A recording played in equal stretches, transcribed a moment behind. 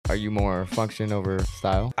Are you more function over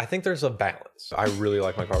style? I think there's a balance. I really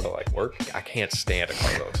like my car to like work. I can't stand a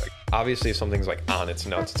car that looks like. Obviously, if something's like on its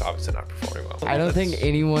nuts, it's obviously not performing well. I don't think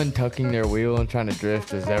anyone tucking their wheel and trying to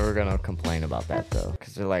drift is ever gonna complain about that though,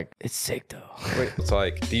 because they're like, it's sick though. Wait, it's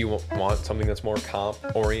like, do you want something that's more comp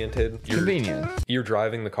oriented? Convenient. You're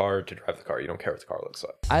driving the car to drive the car. You don't care what the car looks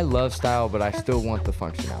like. I love style, but I still want the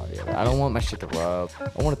functionality of it. I don't want my shit to rub.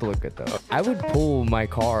 I want it to look good though. I would pull my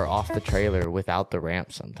car off the trailer without the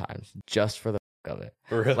ramp sometimes, just for the f of it.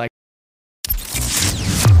 Really? Like.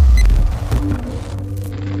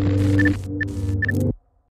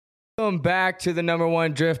 Welcome back to the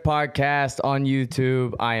 #1 Drift podcast on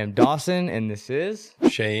YouTube. I am Dawson, and this is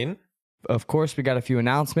Shane. Of course, we got a few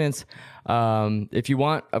announcements. If you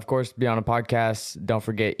want, of course, to be on a podcast, don't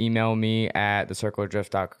forget, email me at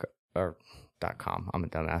thecircleofdrift.com. I'm a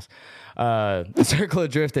dumbass.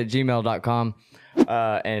 Thecircleofdrift@gmail.com.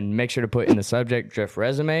 And make sure to put in the subject drift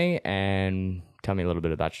resume and tell me a little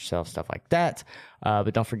bit about yourself, stuff like that.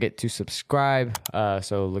 But don't forget to subscribe.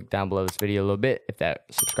 So look down below this video a little bit. If that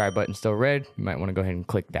subscribe button's still red, you might want to go ahead and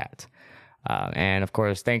click that. And of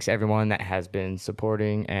course, thanks everyone that has been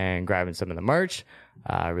supporting and grabbing some of the merch.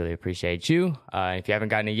 I really appreciate you. If you haven't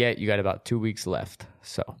gotten it yet, you got about 2 weeks left.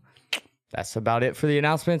 So that's about it for the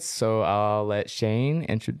announcements. So I'll let Shane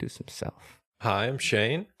introduce himself. Hi, I'm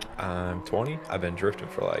Shane. I'm 20. I've been drifting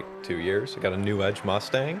for like 2 years. I got a new Edge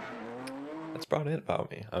Mustang. That's about it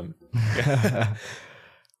about me.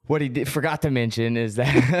 What he forgot to mention is that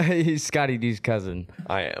he's Scotty D's cousin.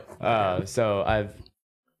 I am. So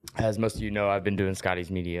as most of you know, I've been doing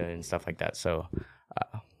Scotty's media and stuff like that. So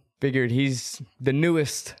figured he's the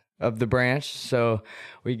newest of the branch. So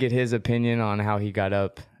we get his opinion on how he got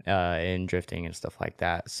up in drifting and stuff like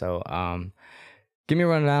that. So give me a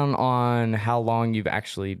rundown on how long you've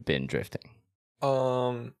actually been drifting.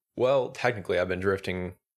 Well, technically I've been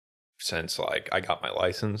drifting since like I got my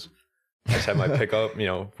license. I just had my pickup,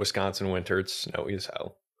 Wisconsin winter, it's snowy as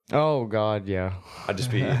hell. Oh God, yeah. I'd just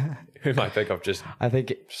be in my pickup just. I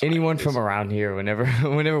think anyone from around here,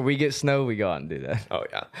 whenever we get snow, we go out and do that. Oh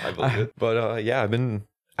yeah, I believe it. But yeah,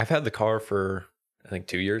 I've had the car for I think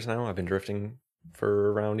 2 years now. I've been drifting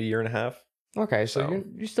for around a year and a half. Okay, so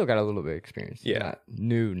you still got a little bit of experience. Yeah. Not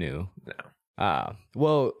new. No.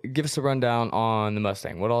 Well, give us a rundown on the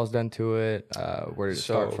Mustang. What all's done to it? Where did it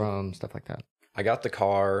start from? Stuff like that. I got the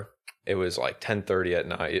car. It was like 10:30 at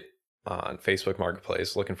night on Facebook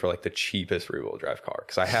Marketplace looking for like the cheapest rear-wheel drive car.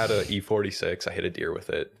 Because I had a E46. I hit a deer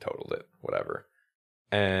with it, totaled it, whatever.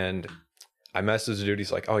 And I messaged the dude.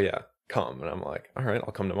 He's like, oh yeah, come. And I'm like, all right,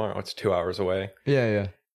 I'll come tomorrow. It's 2 hours away. Yeah.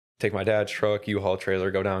 Take my dad's truck, U-Haul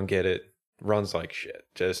trailer, go down, get it. Runs like shit.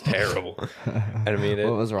 Just terrible. And I mean,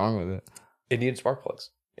 what was wrong with it? It needed spark plugs.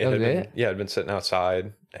 It had been sitting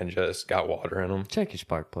outside and just got water in them. Check your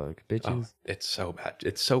spark plug, bitches. Oh, it's so bad.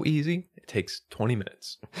 It's so easy. It takes 20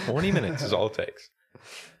 minutes. 20 minutes is all it takes.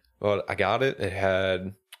 But I got it. It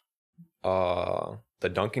had the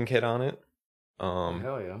Duncan kit on it.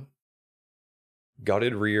 Hell yeah.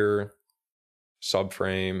 Gutted rear,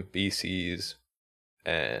 subframe, BCs,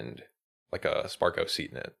 and like a Sparco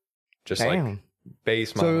seat in it. Just like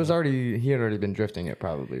base model. So he had already been drifting it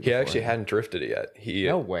probably before. He actually hadn't drifted it yet.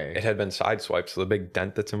 No way. It had been sideswiped, so the big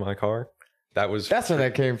dent that's in my car, that's where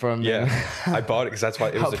that came from. Yeah. I bought it because that's why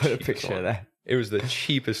it was I'll the put cheapest a picture of that. It was the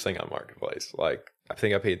cheapest thing on Marketplace. Like, I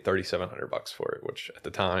think I paid $3,700 for it, which at the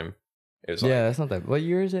time it was like that's not that. What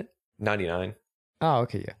year is it? 99. Oh,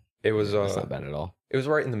 okay, yeah. It was that's not bad at all. It was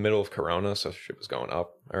right in the middle of Corona, so shit was going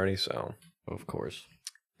up already, so of course.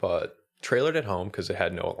 But trailered at home because it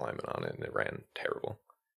had no alignment on it and it ran terrible.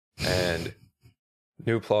 And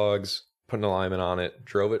new plugs, put an alignment on it,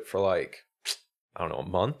 drove it for like, I don't know, a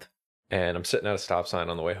month. And I'm sitting at a stop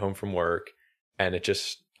sign on the way home from work. And I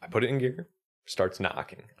put it in gear, starts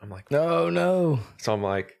knocking. I'm like, no. So I'm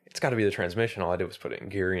like, it's got to be the transmission. All I did was put it in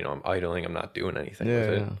gear. I'm idling. I'm not doing anything with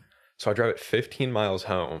it. So I drive it 15 miles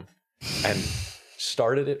home and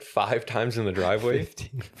started it 5 times in the driveway.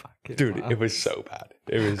 15 fucking Dude, miles. It was so bad.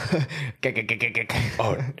 It was.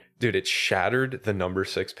 Oh, dude, it shattered the number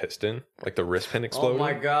 6 piston. Like the wrist pin exploded. Oh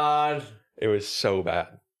my God. It was so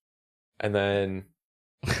bad. And then,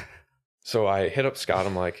 so I hit up Scott.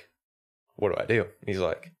 I'm like, what do I do? He's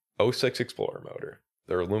like, 06 Explorer motor.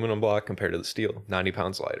 They're aluminum block compared to the steel, 90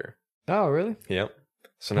 pounds lighter. Oh, really? Yep.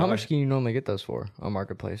 So now how much can you normally get those for on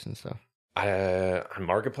Marketplace and stuff? On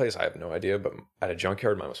Marketplace, I have no idea, but at a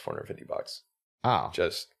junkyard, mine was $450. Oh.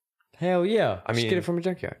 Just. Hell yeah. I mean, just get it from a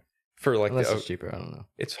junkyard. For like unless it's cheaper, I don't know.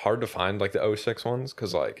 It's hard to find like the 06 ones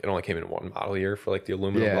because like it only came in one model year for like the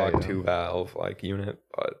aluminum block 2 valve like unit.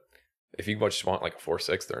 But if you just want like a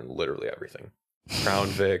 4.6, they're in literally everything. Crown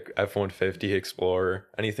Vic, F-150, Explorer,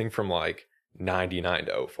 anything from like 99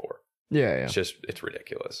 to 04. Yeah, It's just, it's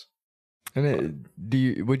ridiculous. And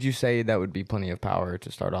would you say that would be plenty of power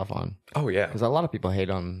to start off on? Oh, yeah. Because a lot of people hate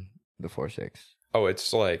on the 4.6. Oh,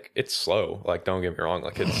 it's like, it's slow. Like, don't get me wrong.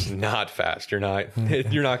 Like, it's not fast. You're not going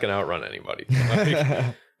to outrun anybody.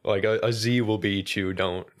 Like a Z will beat you.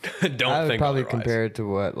 Don't I would think probably otherwise. compare it to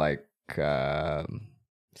what, like,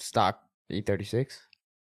 stock E36?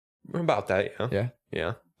 About that, yeah. Yeah.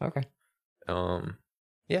 Yeah. Okay.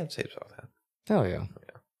 Yeah, I'd say it's about that. Oh, yeah.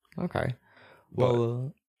 Okay. But,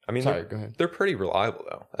 Well, I mean, sorry, go ahead. they're pretty reliable,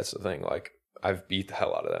 though. That's the thing. Like, I've beat the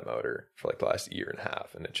hell out of that motor for like the last year and a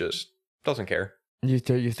half, and it just doesn't care. You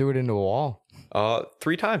threw it into a wall.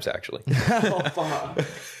 3 times, actually. Oh, fuck.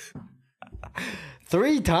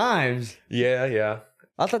 3 times? Yeah.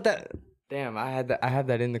 I thought that... Damn, I had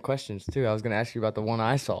that in the questions, too. I was going to ask you about the one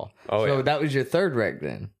I saw. Oh, so yeah. that was your third wreck,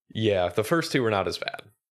 then? Yeah, the first 2 were not as bad.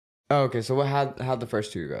 Oh, okay. So how'd the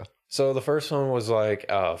first 2 go? So the first one was like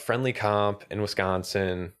a friendly comp in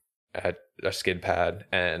Wisconsin at a skid pad,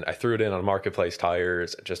 and I threw it in on Marketplace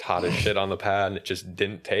tires, just hot as shit on the pad, and it just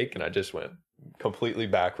didn't take, and I just went completely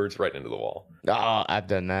backwards right into the wall. Oh, I've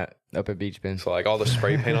done that up at Beach Bend. So like all the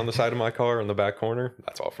spray paint on the side of my car in the back corner,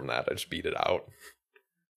 that's all from that. I just beat it out.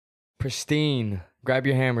 Pristine. Grab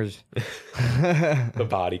your hammers. The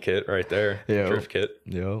body kit right there. Yeah. Drift kit.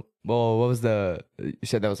 Yep. Well, what was you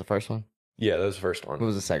said that was the first one? Yeah, that was the first What one.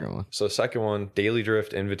 was the second one? So the second one, Daily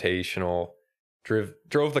Drift Invitational.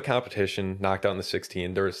 Drove the competition, knocked out in the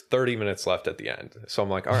 16. There was 30 minutes left at the end. So I'm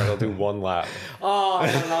like, all right, I'll do one lap. Oh,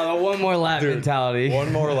 no, one more lap Dude, mentality.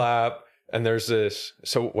 One more lap. And there's this.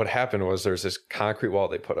 So what happened was there's this concrete wall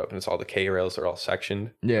they put up, and it's all the K rails are all sectioned.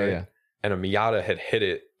 Yeah, right? yeah. And a Miata had hit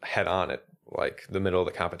it head on at like the middle of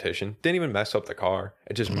the competition. Didn't even mess up the car.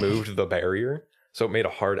 It just moved the barrier. So it made a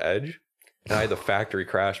hard edge. And I had the factory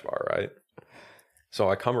crash bar, right? So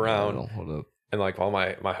I come around Hold up. and like all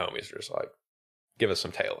my homies are just like, give us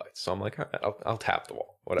some taillights. So I'm like, all right, I'll tap the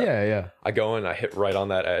wall. Whatever. Yeah, yeah. I go in, I hit right on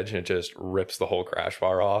that edge, and it just rips the whole crash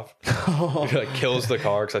bar off. It like kills the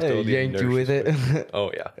car because I still Hey, yanked you with it.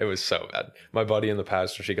 Oh yeah, it was so bad. My buddy in the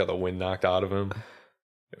passenger seat got the wind knocked out of him.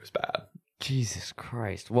 It was bad. Jesus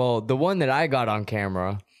Christ. Well, the one that I got on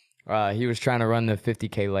camera, he was trying to run the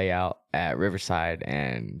 50K layout at Riverside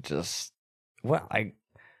and just,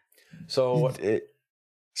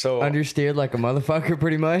 So understeered like a motherfucker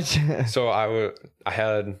pretty much. So I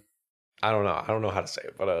had, I don't know how to say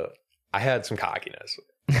it, but I had some cockiness.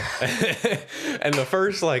 And the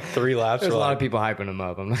first like 3 laps There's were a lot like, of people hyping him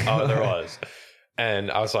up. I'm like, oh, there was. And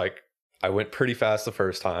I was like, I went pretty fast the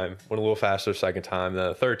first time, went a little faster the second time. Then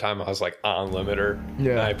the third time I was like on limiter.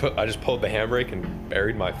 Yeah. And I just pulled the handbrake and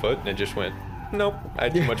buried my foot, and it just went, nope. I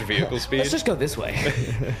had too much vehicle speed. Let's just go this way.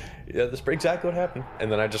 Yeah, that's exactly what happened.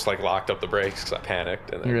 And then I just like locked up the brakes because I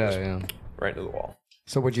panicked, and then just yeah. right into the wall.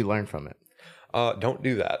 So what'd you learn from it? Don't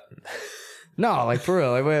do that. No, like for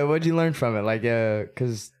real. Like, what'd you learn from it? Like,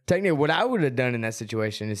 because technically, what I would have done in that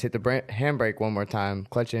situation is hit the handbrake one more time,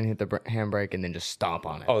 clutch in, hit the handbrake, and then just stomp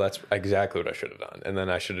on it. Oh, that's exactly what I should have done. And then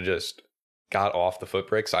I should have just got off the foot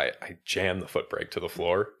brakes. I jammed the foot brake to the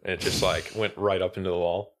floor, and it just like went right up into the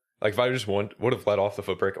wall. Like if I just would have let off the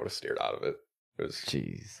foot brake, I would have steered out of it. It was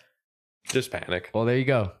Jeez. just panic. Well, there you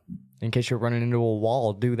go. In case you're running into a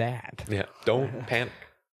wall, do that. Yeah, don't panic.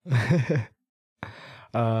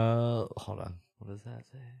 Hold on. What does that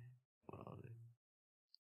say?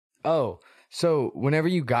 Oh, so whenever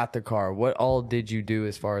you got the car, what all did you do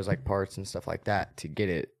as far as like parts and stuff like that to get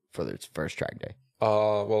it for its first track day?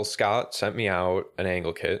 Well, Scott sent me out an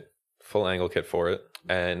angle kit, full angle kit for it,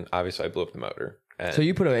 and obviously I blew up the motor. And So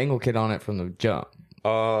you put an angle kit on it from the jump.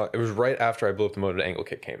 it was right after I blew up the motor, the angle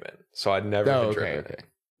kit came in. So I'd never Oh, had okay, driven okay. it.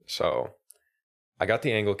 So I got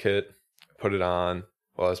the angle kit, put it on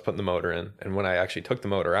while I was putting the motor in, and when I actually took the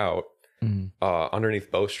motor out, Mhm.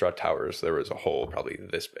 underneath both strut towers, there was a hole probably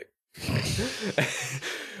this big.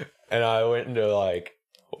 And I went into like,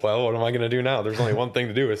 well, what am I going to do now? There's only one thing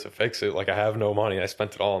to do is to fix it. Like I have no money. I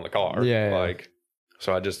spent it all on the car. Yeah. Like,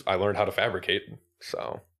 so I learned how to fabricate.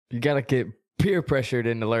 So, You gotta get peer pressured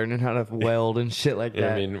into learning how to weld and shit like yeah,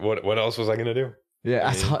 that. I mean, what else was I going to do? Yeah,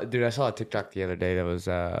 I mean- saw a TikTok the other day that was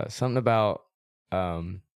something about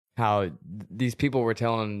how these people were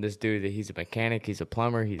telling this dude that he's a mechanic, he's a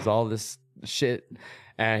plumber, he's all this shit,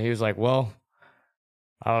 and he was like, "Well,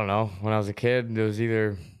 I don't know. When I was a kid, it was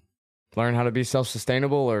either learn how to be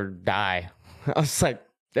self-sustainable or die." I was like,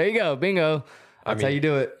 "There you go, bingo. That's how you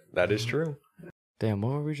do it." That is true. Damn,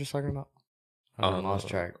 what were we just talking about? I lost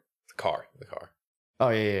track. The car. Oh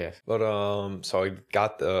yeah. But so I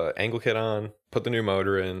got the angle kit on, put the new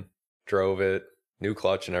motor in, drove it, new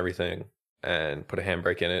clutch and everything, and put a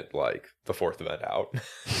handbrake in it like the 4th event out,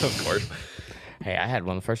 of course. Hey, I had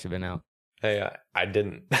one the first event out. Hey, I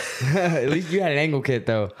didn't. At least you had an angle kit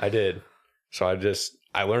though. I did. So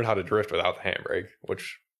I learned how to drift without the handbrake,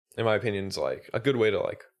 which in my opinion is like a good way to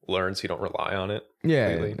like learn so you don't rely on it. Yeah,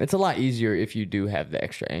 completely. it's a lot easier if you do have the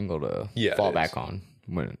extra angle to Yeah, fall it back is. on.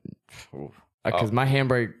 Because my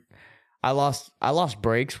handbrake, I lost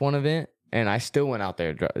brakes one event, and I still went out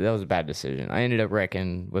there. That was a bad decision. I ended up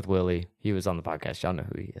wrecking with Willie. He was on the podcast. Y'all know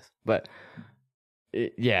who he is. But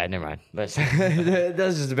yeah, never mind. That's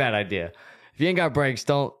just a bad idea. If you ain't got brakes,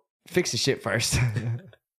 don't fix the shit first.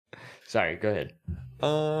 Sorry, go ahead.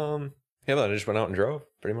 Yeah, but I just went out and drove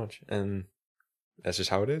pretty much, and that's just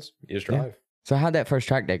how it is. You just drive. So how'd that first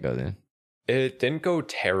track day go then? It didn't go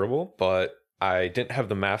terrible, but I didn't have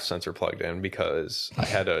the MAF sensor plugged in because I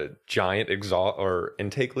had a giant exhaust or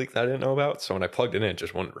intake leak that I didn't know about. So when I plugged it in, it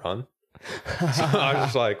just wouldn't run. So I was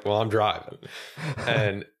just like, well, I'm driving.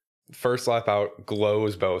 And first lap out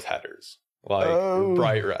glows both headers, like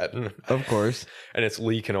bright red. Of course. And it's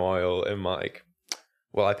leaking oil. And like,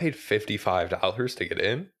 well, I paid $55 to get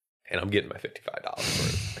in, and I'm getting my $55 for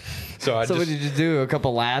it. So what did you do? A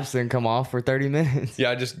couple laps and come off for 30 minutes? Yeah,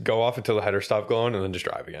 I just go off until the header stopped glowing and then just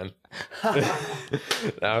drive again.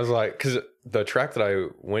 And I was like, because the track that I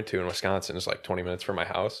went to in Wisconsin is like 20 minutes from my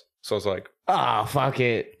house. So I was like, Fuck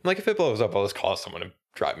it. like if it blows up, I'll just call someone to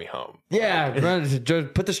drive me home. Yeah,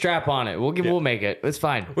 just put the strap on it. We'll make it. It's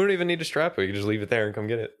fine. We don't even need to strap it. You can just leave it there and come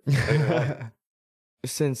get it later on.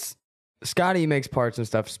 Since Scotty makes parts and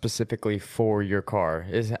stuff specifically for your car,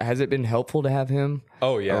 has it been helpful to have him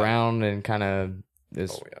Oh, yeah. around and kind of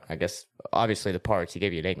is, Oh, yeah. I guess, obviously the parts, he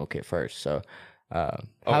gave you an angle kit first. So how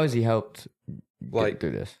Oh. has he helped get Like-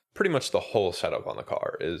 through this? Pretty much the whole setup on the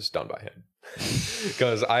car is done by him.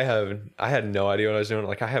 Because I had no idea what I was doing.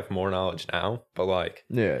 Like I have more knowledge now, but like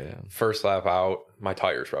Yeah. first lap out, my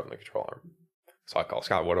tires rubbing the control arm. So I call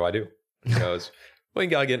Scott, what do I do? He goes, well, you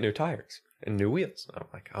gotta get new tires and new wheels. And I'm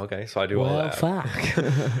like, okay, so I do all that.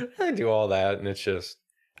 Fuck. I do all that, and it's just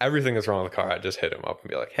everything that's wrong with the car. I just hit him up and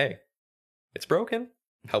be like, hey, it's broken.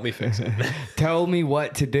 Help me fix it. Tell me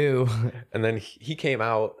what to do. And then he came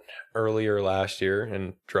out earlier last year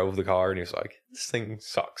and drove the car, and he was like, this thing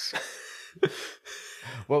sucks.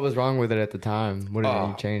 What was wrong with it at the time? What did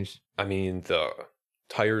you change? I mean, the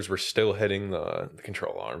tires were still hitting the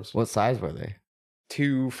control arms. What size were they?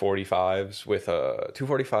 245s with a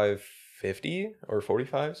 245 50 or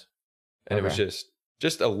 45s, and it was Okay.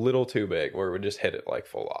 just a little too big where it would just hit it like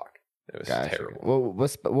full lock. It was Gotcha. terrible.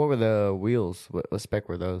 What were the wheels? What spec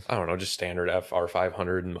were those? I don't know, just standard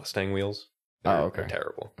FR500 and Mustang wheels. Oh, They're okay.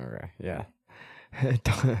 terrible. Okay, yeah.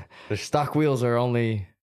 Stock wheels are only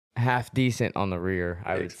half decent on the rear,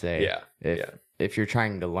 I would say. Yeah, If you're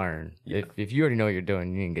trying to learn, Yeah. if you already know what you're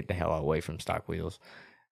doing, you can get the hell away from stock wheels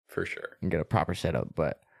for sure. and get a proper setup.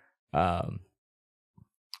 But,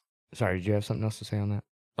 sorry, did you have something else to say on that?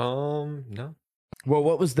 No. Well,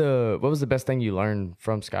 what was the best thing you learned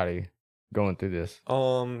from Scotty going through this?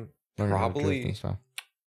 Learning how to drift Probably and stuff?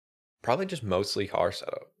 just mostly car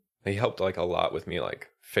setup. He helped like a lot with me like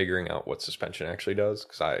figuring out what suspension actually does,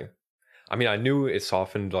 because I mean I knew it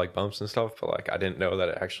softened like bumps and stuff, but like I didn't know that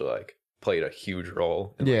it actually like played a huge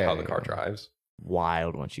role in like, how the car drives.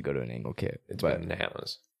 Wild once you go to an angle kit. It's But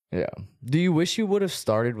bananas. yeah. Do you wish you would have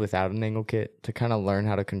started without an angle kit to kind of learn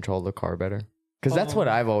how to control the car better? Because that's what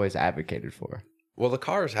I've always advocated for. Well, the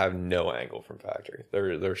cars have no angle from factory.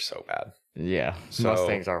 They're so bad. Yeah. So-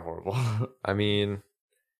 Mustangs are horrible. I mean,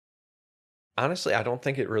 honestly, I don't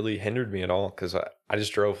think it really hindered me at all, because I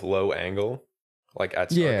just drove low angle, like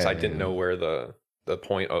at start, 'cause I didn't know where the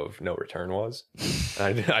point of no return was.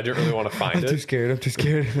 And I didn't really want to find I'm too it. scared. I'm too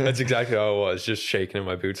scared. That's exactly how it was, just shaking in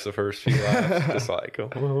my boots the first few laps, just like,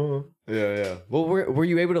 oh. Yeah. Well, were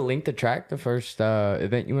you able to link the track the first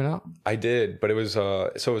event you went out? I did, but it was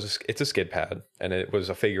it's a skid pad, and it was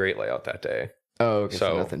a figure 8 layout that day. Oh, okay.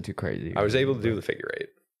 So So, nothing too crazy. I was able to do the figure 8,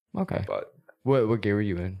 Okay. but What gear were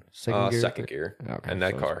you in? Second gear? second gear. Okay. and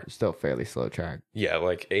that so it's car. still fairly slow track. Yeah,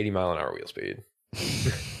 like 80-mile-an-hour wheel speed.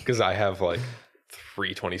 Because I have like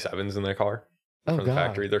 327s in that car Oh, from the God.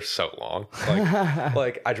 factory. They're so long.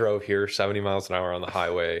 Like I drove here 70 miles an hour on the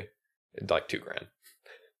highway, like $2,000.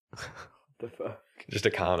 the fuck? Just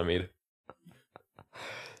economy.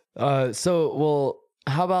 Well,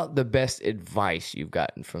 how about the best advice you've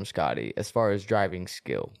gotten from Scotty as far as driving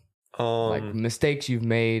skill? Like mistakes you've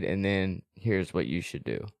made, and then here's what you should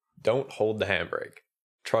do. Don't hold the handbrake.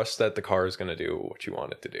 Trust that the car is going to do what you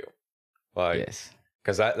want it to do. Like, Yes.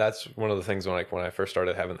 because that's one of the things when I first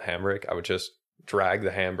started having the handbrake, I would just drag the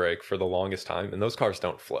handbrake for the longest time, and those cars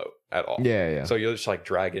don't float at all. Yeah. So you'll just like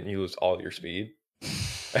drag it and you lose all of your speed.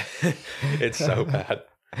 It's so bad.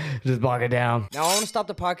 Just block it down. Now I want to stop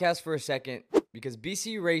the podcast for a second because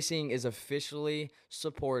BC Racing is officially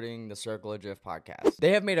supporting the Circle of Drift podcast.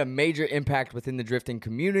 They have made a major impact within the drifting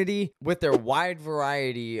community with their wide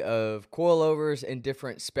variety of coilovers and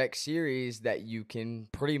different spec series that you can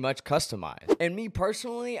pretty much customize. And me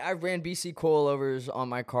personally, I've ran BC coilovers on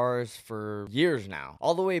my cars for years now,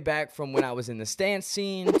 all the way back from when I was in the stance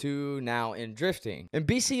scene to now in drifting. And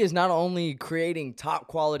BC is not only creating top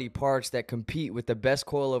quality parts that compete with the best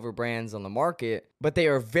coilover brands on the market, but they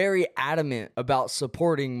are very adamant about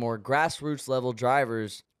supporting more grassroots level drivers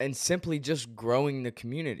and simply just growing the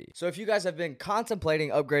community. So if you guys have been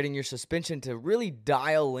contemplating upgrading your suspension to really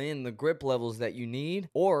dial in the grip levels that you need,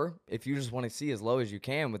 or if you just want to see as low as you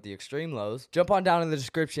can with the extreme lows, jump on down in the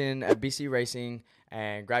description at BC Racing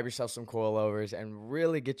and grab yourself some coilovers and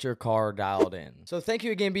really get your car dialed in. So thank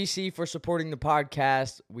you again, BC, for supporting the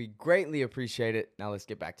podcast. We greatly appreciate it. Now let's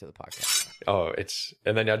get back to the podcast. Oh,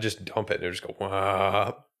 and then I just dump it and it just go,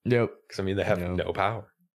 wah. Yep. Because I mean, they have no power.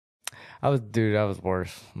 I was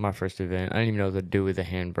worse. My first event. I didn't even know what to do with the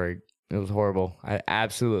handbrake. It was horrible. I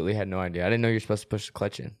absolutely had no idea. I didn't know you're supposed to push the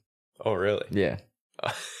clutch in. Oh, really? Yeah.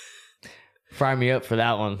 Fry me up for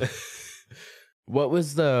that one. What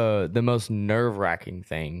was the most nerve-wracking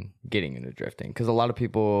thing getting into drifting? Because a lot of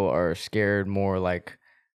people are scared more like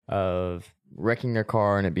of wrecking their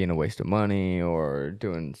car and it being a waste of money or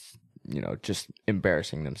doing, just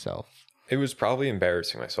embarrassing themselves. It was probably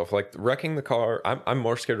embarrassing myself. Like wrecking the car, I'm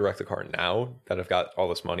more scared to wreck the car now that I've got all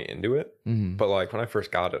this money into it. Mm-hmm. But like when I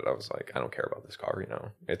first got it, I was like, I don't care about this car,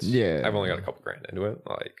 I've only got a couple grand into it.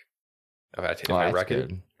 Like if I wreck it,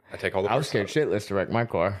 I take all the. I was scared shitless to wreck my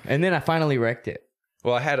car, and then I finally wrecked it.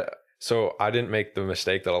 Well, I didn't make the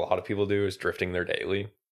mistake that a lot of people do is drifting there daily.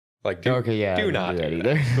 Like, do not do that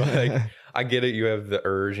either. Like, I get it. You have the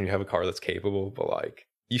urge and you have a car that's capable, but like,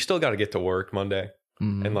 you still got to get to work Monday.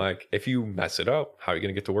 Mm-hmm. And like, if you mess it up, how are you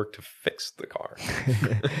going to get to work to fix the car?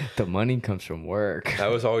 The money comes from work. That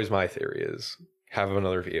was always my theory: is have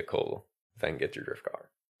another vehicle, then get your drift car.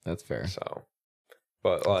 That's fair. So,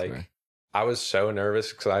 but like, I was so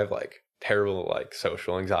nervous because I have like terrible like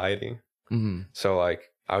social anxiety. Mm-hmm. So like,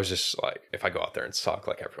 I was just like, if I go out there and suck,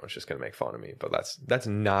 like everyone's just going to make fun of me. But that's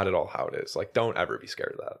not at all how it is. Like, don't ever be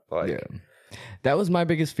scared of that. Like, yeah. That was my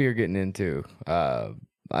biggest fear getting into.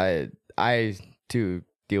 I too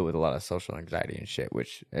deal with a lot of social anxiety and shit,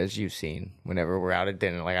 which as you've seen, whenever we're out at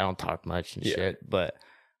dinner, like I don't talk much and shit. But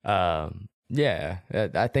I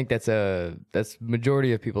think that's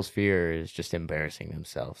majority of people's fear is just embarrassing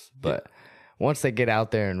themselves. But once they get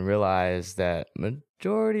out there and realize that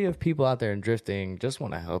majority of people out there in drifting just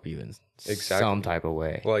want to help you in some type of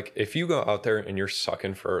way. Like if you go out there and you're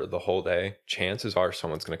sucking for the whole day, chances are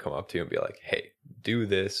someone's going to come up to you and be like, hey, do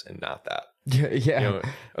this and not that. Yeah.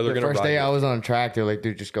 The first day I was on track, they're like,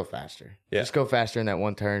 dude, just go faster. Yeah. Just go faster in that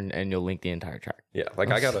one turn and you'll link the entire track. Yeah.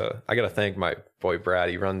 Like I gotta thank my boy Brad.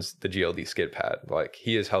 He runs the GLD skid pad. Like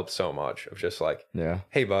he has helped so much of just like,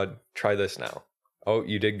 hey bud, try this now. Oh,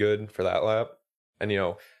 you did good for that lap. And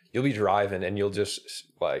you'll be driving and you'll just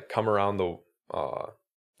like come around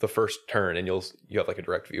the first turn and you have like a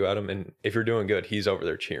direct view at him. And if you're doing good, he's over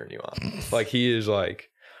there cheering you on. Like he is like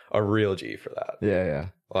a real G for that. Yeah.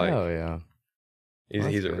 Like, oh yeah.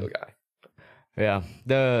 He's a real guy. Yeah.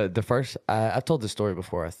 The first I've told this story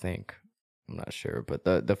before, I think. I'm not sure, but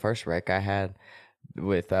the first wreck I had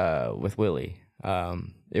with Willie,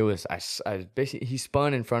 it was I basically he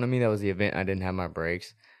spun in front of me. That was the event. I didn't have my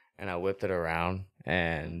brakes, and I whipped it around,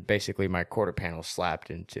 and basically my quarter panel slapped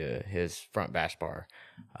into his front bash bar,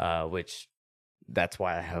 which that's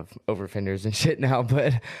why I have over fenders and shit now.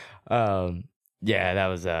 But that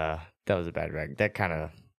was a bad wreck. That kind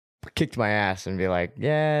of kicked my ass and be like,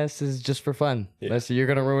 yeah, this is just for fun. Yeah. You're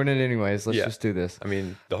gonna ruin it anyways. Let's just do this. I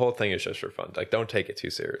mean, the whole thing is just for fun. Like, don't take it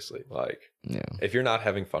too seriously. Like, if you're not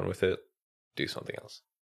having fun with it, do something else.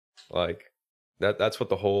 Like that's what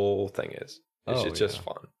the whole thing is. It's just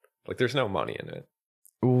fun. Like, there's no money in it.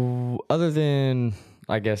 Ooh, other than,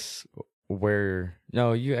 I guess, I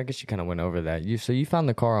guess you kind of went over that. So you found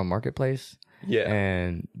the car on Marketplace? Yeah.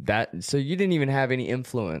 And so you didn't even have any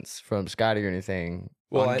influence from Scotty or anything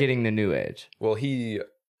on getting the new Edge. Well, he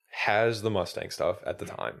has the Mustang stuff at the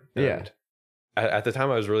time. And at the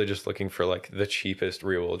time, I was really just looking for like the cheapest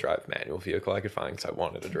rear-wheel drive manual vehicle I could find because I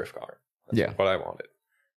wanted a drift car. That's what I wanted.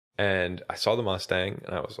 And I saw the Mustang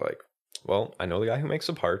and I was like, well, I know the guy who makes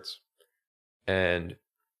the parts and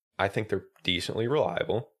I think they're decently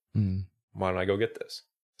reliable. Mm. Why don't I go get this?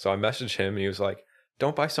 So I messaged him and he was like,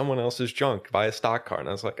 don't buy someone else's junk, buy a stock car. And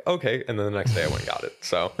I was like, okay. And then the next day I went and got it.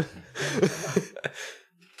 So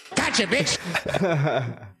Gotcha, bitch.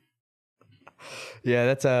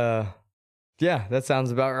 Yeah, that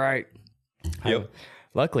sounds about right. Yep.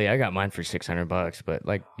 Luckily, I got mine for $600, but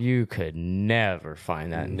like you could never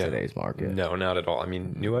find that in No. today's market. no, not at all. I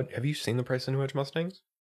mean, New Edge, have you seen the price of New Edge Mustangs?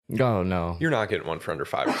 Oh no, You're not getting one for under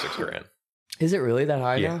 $5 or $6 grand. is it really that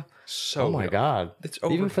high now? So Oh my good. god, It's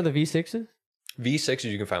over. even for the V6s? V6s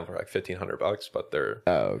you can find for like $1,500, but they're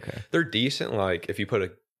Oh okay, decent. Like if you put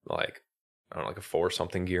a like I don't know, like a 4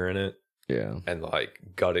 something gear in it yeah. and like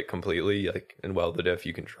gut it completely, like and weld it if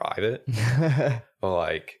you can drive it. But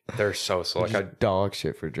like they're so like Just dog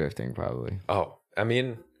shit for drifting probably. I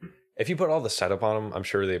mean, if you put all the setup on them, I'm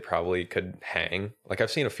sure they probably could hang. Like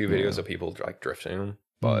I've seen a few videos of people like drifting them,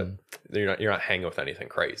 but you're not hanging with anything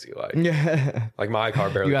crazy. Like Yeah, like my car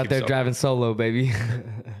barely you out keeps there up. driving solo, baby.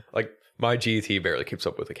 Like my GT barely keeps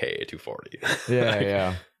up with a KA 240. Yeah, Like,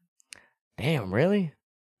 yeah. Damn, really?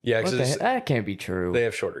 yeah. What the Because heck? That can't be true. they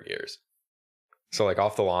have shorter gears. So like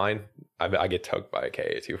off the line, I get tugged by a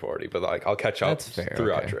KA 240, but like I'll catch up That's fair,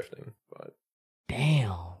 throughout okay. drifting. But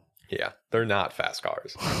Damn. yeah, they're not fast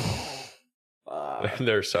cars. Fuck.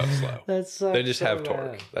 They're so slow. That's so They just have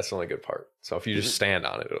torque. That's the only good part. So if you just stand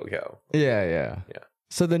on it, it'll go. Yeah, yeah. Yeah.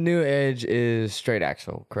 So the new Edge is straight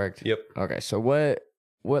axle, correct? Yep. Okay. So what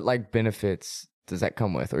like benefits does that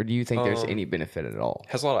come with, or do you think there's Um, any benefit at all?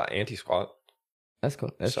 Has a lot of anti-squat. That's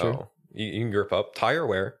cool. That's so true. You can grip up. Tire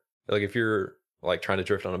wear. Like if you're like trying to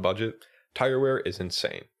drift on a budget, tire wear is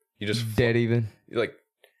insane. You just Dead even. like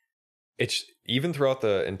it's even throughout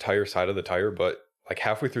the entire side of the tire, but like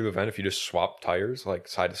halfway through the event, if you just swap tires like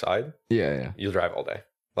side to side, Yeah, yeah. you'll drive all day.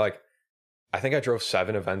 Like I think I drove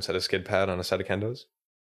 7 events at a skid pad on a set of Kendos.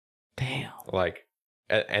 Damn. Like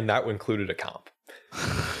and that included a comp.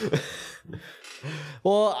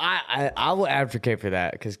 Well, I will advocate for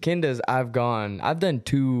that because Kendas, I've done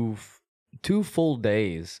two full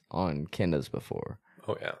days on Kendas before.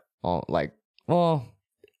 Oh yeah.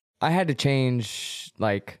 I had to change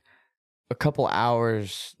like a couple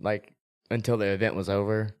hours, like until the event was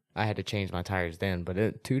over. I had to change my tires then,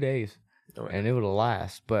 but 2 days Oh, yeah. and it would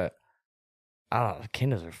last. But I don't know,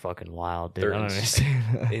 Kendas are fucking wild, dude. They're I don't insane.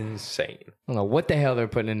 understand. I Insane. don't know what the hell they're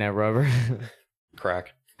putting in that rubber.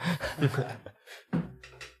 Crack.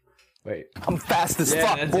 Wait. I'm fast as Yeah,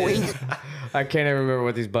 fuck, that's boy. it. I can't even remember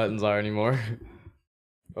what these buttons are anymore.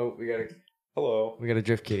 Oh, we got a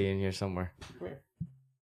drift kitty in here somewhere. Come here.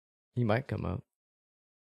 He might come up.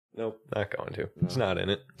 Nope, not going to. It's not in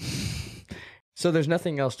it. So there's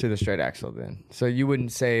nothing else to the straight axle then. So you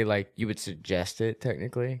wouldn't say like you would suggest it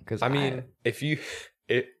technically, because I mean, if you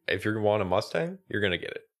want a Mustang, you're gonna get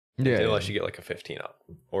it. yeah, Unless you get like a 15 up,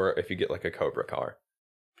 or if you get like a Cobra car.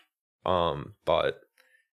 But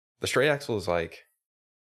the straight axle is like,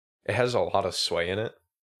 it has a lot of sway in it.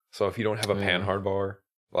 So if you don't have a pan hard bar,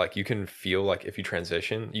 like you can feel like if you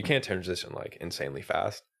transition, you can't transition like insanely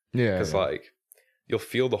fast yeah, because like you'll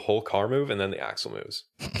feel the whole car move and then the axle moves.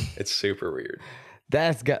 It's super weird.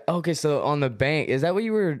 that's got okay. So on the bank, is that what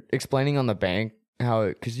you were explaining on the bank? How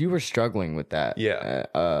because you were struggling with that, Yeah.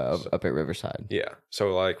 up at Riverside. Yeah.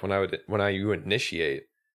 So like when you initiate,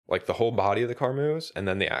 like the whole body of the car moves and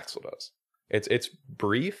then the axle does. It's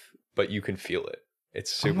brief, but you can feel it.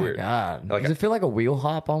 It's Oh super my weird. god! Like- Does it feel like a wheel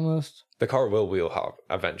hop almost? The car will wheel hop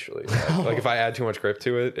eventually. Like if I add too much grip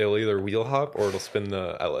to it, it'll either wheel hop or it'll spin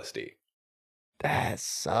the LSD. That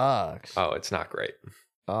sucks. Oh, it's not great.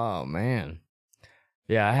 Oh man.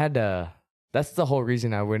 Yeah, I had to. That's the whole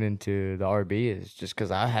reason I went into the RB is just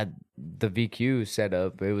because I had the VQ set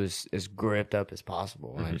up. It was as gripped up as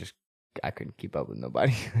possible, and Mhm. I couldn't keep up with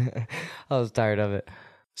nobody. I was tired of it.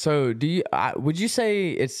 So, would you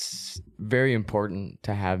say it's very important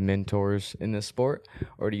to have mentors in this sport,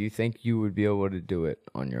 or do you think you would be able to do it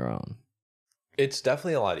on your own? It's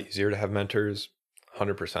definitely a lot easier to have mentors,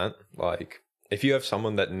 100%. Like if you have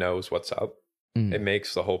someone that knows what's up, Mm. it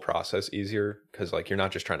makes the whole process easier because like you're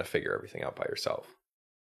not just trying to figure everything out by yourself.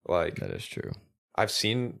 Like That is true. I've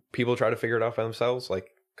seen people try to figure it out by themselves,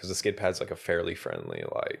 like because the skid pad's like a fairly friendly,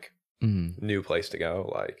 like Mm. new place to go.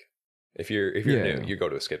 Like if you're Yeah. new, you go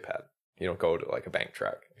to a skid pad. You don't go to like a bank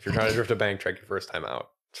track. If you're trying to drift a bank track your first time out,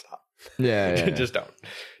 stop. Yeah, yeah, Just don't.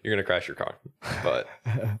 You're gonna crash your car. But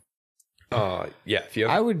yeah, if you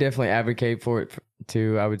have I would definitely advocate for it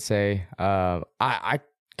too. I would say, I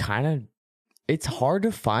kind of, it's hard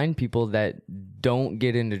to find people that don't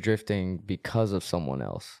get into drifting because of someone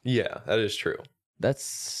else. yeah, that is true.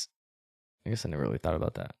 That's, I guess I never really thought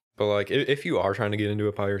about that. But like if you are trying to get into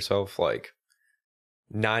it by yourself, like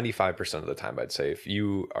 95% of the time, I'd say if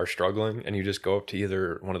you are struggling and you just go up to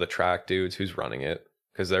either one of the track dudes who's running it,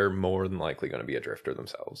 because they're more than likely going to be a drifter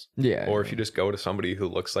themselves. Yeah. Or if you just go to somebody who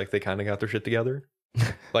looks like they kind of got their shit together,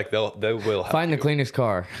 like they will help find the you. cleanest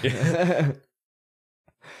car. Yeah.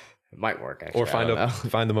 It might work, actually. Or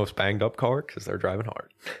find the most banged up car because they're driving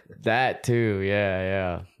hard. That too.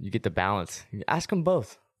 Yeah. You get the balance. Ask them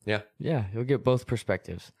both. Yeah. Yeah, you'll get both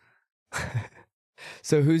perspectives.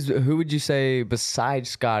 So who would you say besides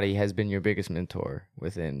Scotty has been your biggest mentor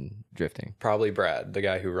within drifting? Probably Brad, the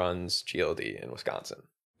guy who runs GLD in Wisconsin.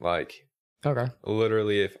 Like, Okay.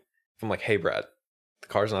 literally, if I'm like, hey, Brad, the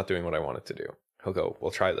car's not doing what I want it to do, he'll go,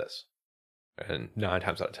 well, try this. And 9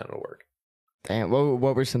 times out of 10, it'll work. Damn.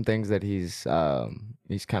 What were some things that he's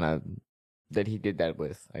kind of that he did that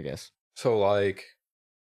with, I guess? So, like,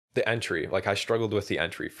 the entry, like, I struggled with the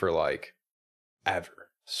entry for, like, ever.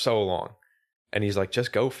 So long. And he's like,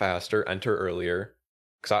 just go faster, enter earlier.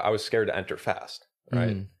 Because I was scared to enter fast,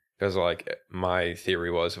 right? Because, like, my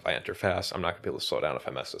theory was if I enter fast, I'm not going to be able to slow down if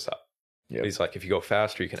I mess this up. Yep. He's like, if you go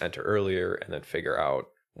faster, you can enter earlier and then figure out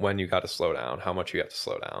when you got to slow down, how much you have to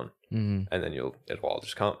slow down. And then it'll all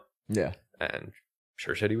just come. Yeah. And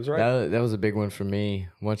sure shit, he was right. That was a big one for me.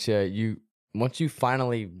 Once you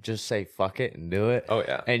finally just say fuck it and do it, Oh,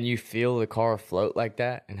 yeah. and you feel the car float like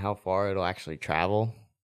that and how far it'll actually travel,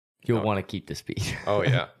 you'll want to keep the speed. Oh,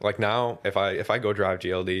 yeah. Like now, if I go drive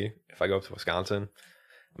GLD, if I go up to Wisconsin,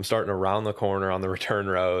 I'm starting to round the corner on the return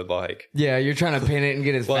road, like Yeah, you're trying to pin it and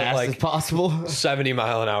get as Well, fast like- as possible. 70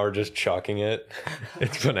 mile an hour, just chucking it.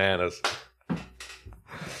 It's bananas.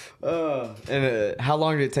 And how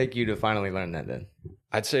long did it take you to finally learn that then?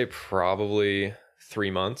 I'd say probably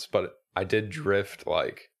 3 months, but I did drift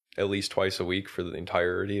like at least twice a week for the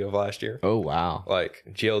entirety of last year. Oh, wow. Like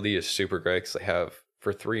GLD is super great because they have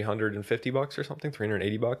for $350 or something,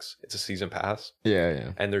 $380. It's a season pass,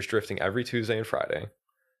 Yeah. and there's drifting every Tuesday and Friday,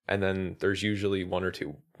 and then there's usually 1 or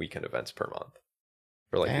 2 weekend events per month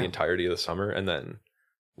for like Damn. the entirety of the summer. And then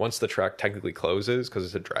once the track technically closes because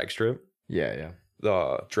it's a drag strip, Yeah.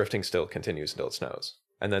 the drifting still continues until it snows.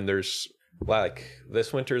 And then there's like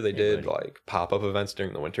this winter they did like pop-up events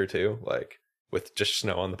during the winter too, like with just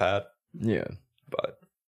snow on the pad. Yeah. But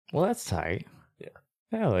Well, that's tight. Yeah.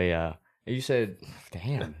 Hell yeah. You said,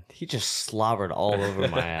 damn, he just slobbered all over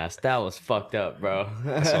my ass. That was fucked up, bro.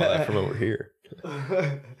 I saw that from over here.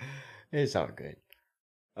 It's all good.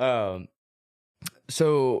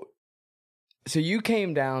 So you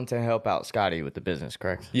came down to help out Scotty with the business,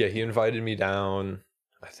 correct? Yeah, he invited me down,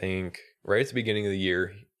 I think right at the beginning of the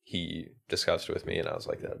year. He discussed with me and I was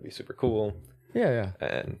like, that'd be super cool. Yeah.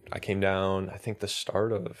 And I came down, I think the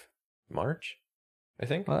start of March, I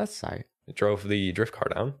think. Well, that's tight. I drove the drift car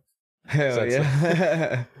down. Hell That's-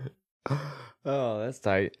 yeah. Oh, that's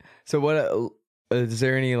tight. So what is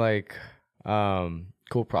there any like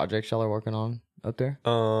cool projects y'all are working on up there? I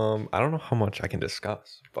don't know how much I can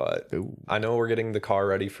discuss, but Ooh. I know we're getting the car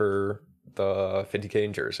ready for the 50K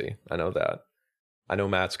in Jersey. I know that. I know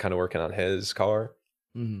Matt's kind of working on his car,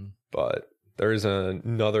 but there's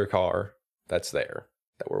another car that's there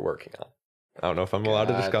that we're working on. I don't know if I'm allowed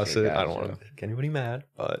to discuss it. I don't want to make anybody mad,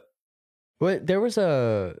 but What there was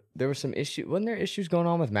some issue. Wasn't there issues going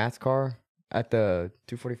on with Matt's car at the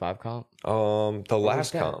 245 comp? the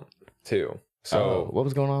last that? comp too. So what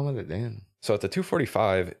was going on with it then? So at the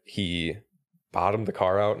 245, he bottomed the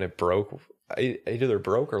car out and it broke. It either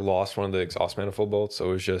broke or lost one of the exhaust manifold bolts, so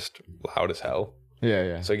it was just loud as hell.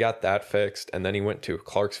 Yeah. So he got that fixed, and then he went to a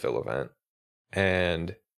Clarksville event,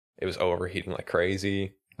 and it was overheating like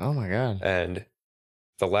crazy. Oh my god. And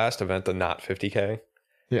the last event, the not 50K,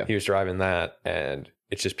 Yeah. he was driving that, and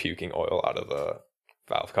it's just puking oil out of the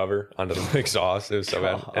valve cover onto the exhaust. It was so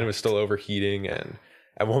bad, and it was still overheating. And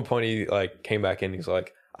at one point, he like came back in. He's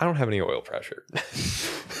like, "I don't have any oil pressure."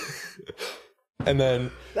 And then,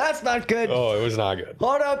 That's not good. oh, it was not good.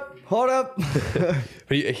 Hold up.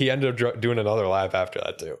 But he ended up doing another lap after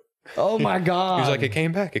that too. Oh my god. He was like, "It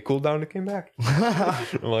came back. It cooled down. It came back."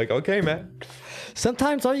 I'm like, "Okay, man.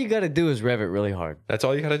 Sometimes all you got to do is rev it really hard. That's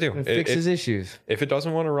all you got to do. It fixes issues. If it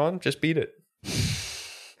doesn't want to run, just beat it."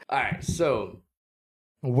 All right. So,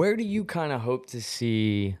 where do you kind of hope to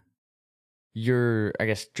see your, I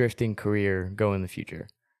guess, drifting career go in the future?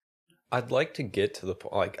 I'd like to get to the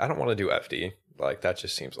point. Like, I don't want to do FD. Like, that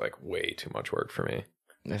just seems like way too much work for me.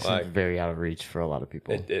 That Like- seems very out of reach for a lot of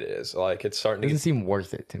people. It is like it's starting to doesn't get. seem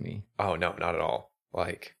worth it to me. Oh no, not at all.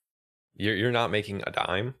 Like, you're not making a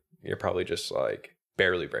dime. You're probably just like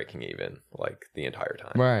barely breaking even like the entire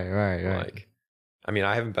time. Right. Like, I mean,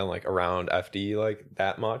 I haven't been like around FD like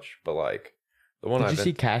that much, but like The one Did you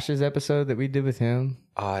see Cash's episode that we did with him?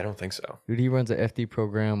 I don't think so. Dude, he runs a FD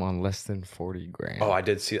program on less than 40 grand. Oh, I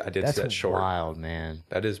did see that short. Wild, man.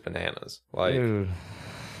 That is bananas. Like, Dude.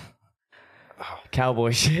 oh,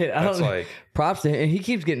 Cowboy shit. I that's don't like, props to him. And he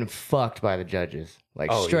keeps getting fucked by the judges. Like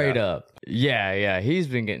Oh, straight yeah. up. Yeah. He's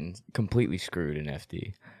been getting completely screwed in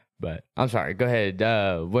FD. But I'm sorry. Go ahead.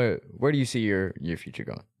 Where do you see your future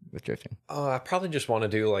going with drifting? I probably just want to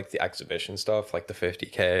do like the exhibition stuff, like the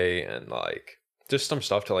 50K and like just some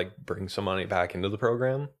stuff to like bring some money back into the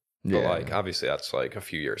program. But like, obviously that's like a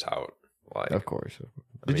few years out. Like, of course.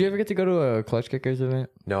 Did you ever get to go to a Clutch Kickers event?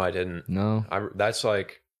 No, I didn't. No. That's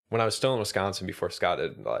like when I was still in Wisconsin before Scott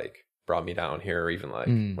had like brought me down here, or even like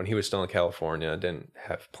when he was still in California, didn't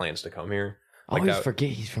have plans to come here. I Like always that, forget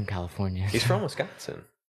he's from California. he's from Wisconsin.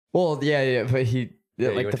 Well, yeah, but he he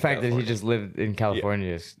like went the to fact that he California. just lived in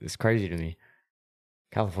California is crazy to me.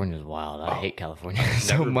 California's wild. I hate California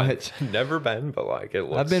so Never been- much. Never been, but like it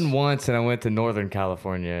looks. I've been once, and I went to Northern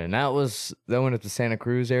California, and that went up to Santa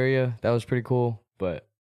Cruz area. That was pretty cool, but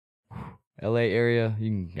LA area,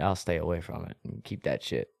 I'll stay away from it and keep that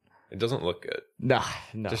shit. It doesn't look good. No.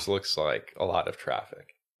 It just looks like a lot of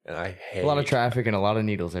traffic, and I hate A lot of traffic and a lot of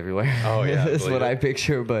needles everywhere. Oh, yeah, That's believe what I it.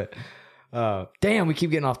 picture. But damn, we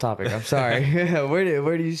keep getting off topic. I'm sorry.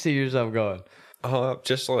 Where do you see yourself going?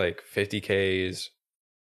 Just like 50Ks,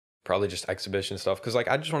 probably just exhibition stuff. Because like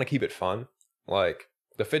I just want to keep it fun. Like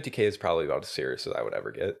the 50K is probably about as serious as I would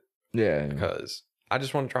ever get Yeah. because I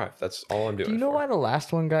just want to drive. That's all I'm doing. Do you know why the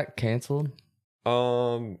last one got canceled?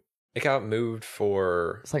 It got moved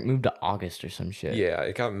for It's like moved to August or some shit. yeah.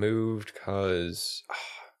 It got moved because I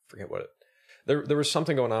forget what it. There was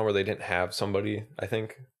something going on where they didn't have somebody. I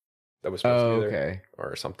think that was supposed Oh, to be there okay.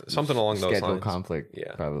 or something along those Schedule lines. conflict.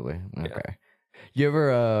 Yeah. Probably. Yeah. Okay. You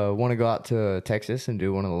ever want to go out to Texas and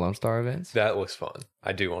do one of the Lone Star events? That looks fun.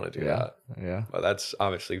 I do want to do that. Yeah. But that's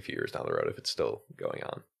obviously a few years down the road if it's still going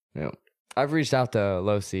on. Yeah. I've reached out to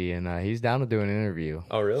Losi, and he's down to do an interview.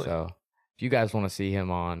 Oh, really? So if you guys want to see him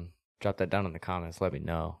on, drop that down in the comments. Let me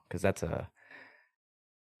know, because that's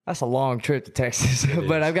a long trip to Texas. It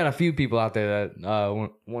But is. I've got a few people out there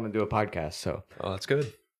that want to do a podcast, so Oh, that's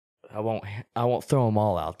good. I won't throw them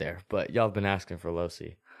all out there. But y'all have been asking for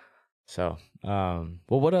Losi. So, well,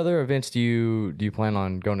 what other events do you plan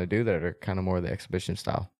on going to do that are kind of more the exhibition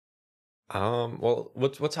style? Well,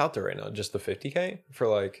 what's out there right now? Just the 50K for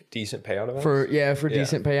like decent payout events? For Yeah.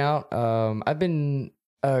 decent payout. I've been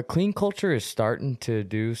Clean Culture is starting to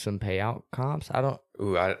do some payout comps.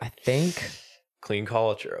 Ooh, I think Clean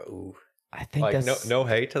Culture. Ooh, I think like that's no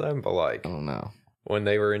hate to them, but like I don't know. when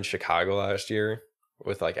they were in Chicago last year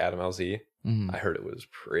with like Adam LZ, Mhm. I heard it was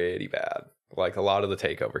pretty bad. Like a lot of the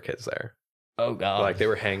takeover kids there, Oh god. like they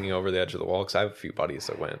were hanging over the edge of the wall. Because I have a few buddies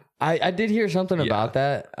that went. I did hear something Yeah. about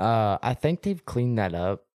that. I think they've cleaned that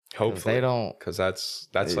up. 'Cause Hopefully, they don't. because that's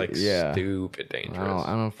like Yeah. stupid dangerous.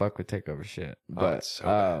 I don't fuck with takeover shit. Oh, But it's so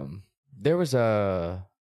bad. there was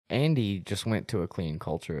Andy just went to a Clean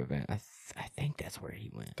Culture event. I think that's where he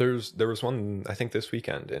went. There was one I think this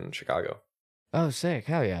weekend in Chicago. Oh, sick.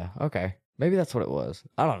 Hell yeah. Okay. Maybe that's what it was.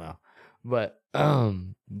 I don't know. But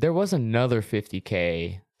there was another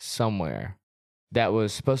 50K somewhere that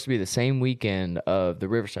was supposed to be the same weekend of the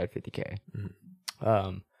Riverside 50K.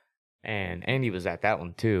 Mhm. And Andy was at that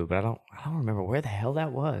one too, but I don't remember where the hell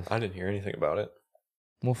that was. I didn't hear anything about it.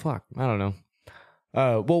 Well, fuck. I don't know.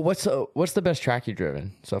 Well, what's the best track you've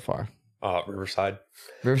driven so far? Riverside.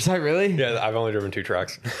 Riverside, really? Yeah, I've only driven 2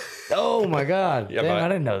 tracks. Oh my god. Yeah, Damn, but- I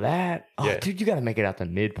didn't know that. Oh, Yeah. dude, you got to make it out to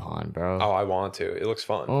Mid Pond, bro. Oh, I want to. It looks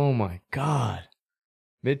fun. Oh my god,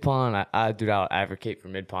 Mid Pond! I'll advocate for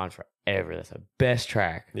Mid Pond forever. That's the best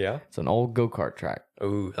track. Yeah. It's an old go kart track.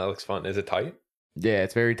 Ooh, that looks fun. Is it tight? Yeah,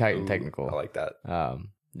 it's very tight and Ooh, technical. I like that.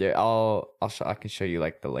 Yeah, I can show you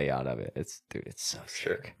like the layout of it. It's so For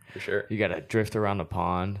sure. sick. For sure. You got to drift around the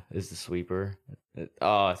pond. Is the sweeper?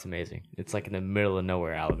 It's amazing. It's like in the middle of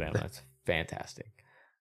nowhere, Alabama. It's fantastic.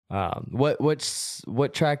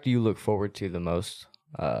 What track do you look forward to the most?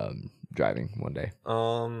 Driving one day.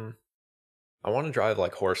 I want to drive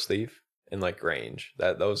like Horse Thief and like Grange.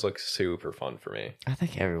 Those look super fun for me. I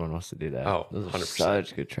think everyone wants to do that. Oh, those are 100%.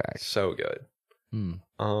 such good tracks. So good. Hmm.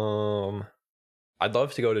 I'd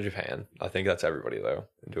love to go to Japan. I think that's everybody though.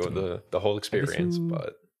 And do the whole experience, so.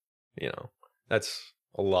 but that's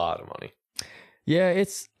a lot of money. Yeah,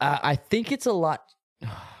 it's. I think it's a lot.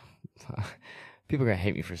 People are gonna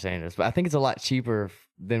hate me for saying this, but I think it's a lot cheaper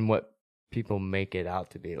than what people make it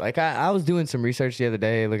out to be. Like I was doing some research the other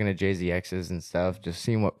day, looking at JZXs and stuff, just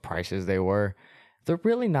seeing what prices they were. They're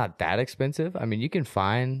really not that expensive. I mean, you can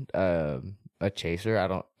find a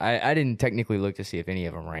chaser. I didn't technically look to see if any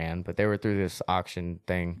of them ran, but they were through this auction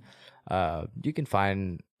thing. You can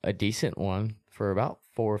find a decent one for about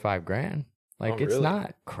 $4 or $5 grand. Like, Oh, it's really?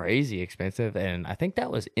 not crazy expensive, and I think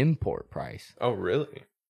that was import price. Oh, really?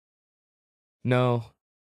 No,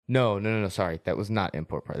 sorry, that was not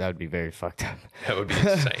import price. That would be very fucked up. That would be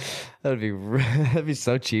insane. That'd be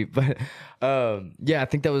so cheap. But yeah, I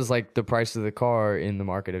think that was like the price of the car in the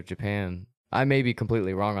market of Japan. I may be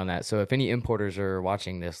completely wrong on that. So if any importers are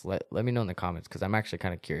watching this, let me know in the comments, because I'm actually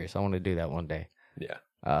kind of curious. I want to do that one day. Yeah.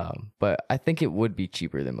 But I think it would be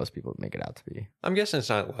cheaper than most people make it out to be. I'm guessing it's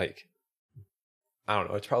not like, I don't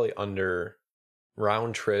know. It's probably under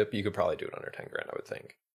round trip. You could probably do it under 10 grand, I would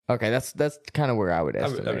think. Okay, that's kind of where I would I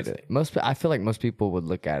estimate would it. think. I feel like most people would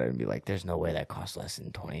look at it and be like, "There's no way that costs less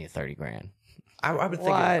than 20 or 30 grand." I would think it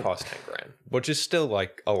What? would cost 10 grand, which is still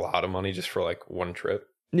like a lot of money just for like one trip.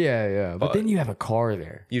 Yeah. But But- then you have a car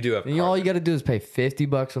there. You do have And all you got to do is pay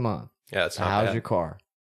 $50 a month. Yeah, it's not How's bad. your car?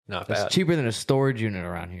 Not That's bad. cheaper than a storage unit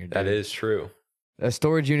around here, dude. That is true. A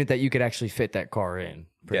storage unit that you could actually fit that car in,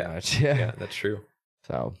 pretty Yeah. much. Yeah, that's true.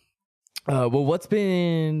 So, well, what's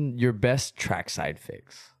been your best trackside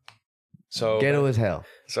fix? So Ghetto as hell.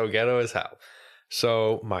 So ghetto as hell.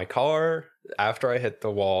 So my car, after I hit the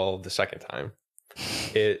wall the second time,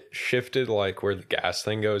 it shifted like where the gas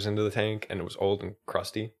thing goes into the tank, and it was old and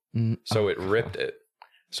crusty. So it ripped it.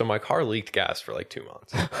 So my car leaked gas for like 2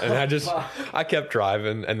 months. And I kept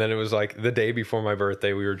driving. And then it was like the day before my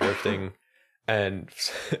birthday, we were drifting. And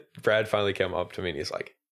Brad finally came up to me and he's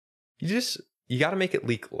like, you got to make it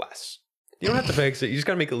leak less. You don't have to fix it. You just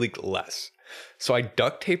got to make it leak less. So I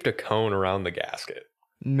duct taped a cone around the gasket.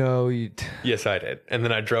 No, Yes, I did. And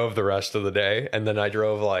then I drove the rest of the day. And then I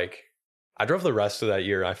drove the rest of that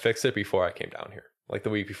year. I fixed it before I came down here, like the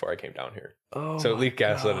week before I came down here. Oh, So it leaked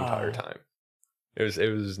gas that God. entire time. It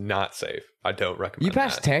was not safe. I don't recommend You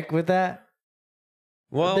passed that. tech with that?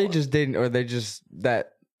 Well, They just didn't, or they just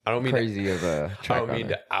that I don't mean crazy of a I track don't mean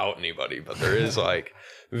runner. to out anybody, but there is like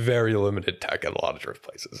very limited tech at a lot of drift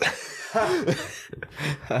places.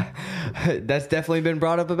 That's definitely been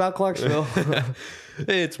brought up about Clarksville.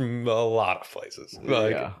 It's a lot of places.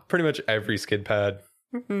 Like Yeah. pretty much every skid pad,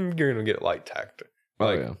 you're gonna get light teched. Oh,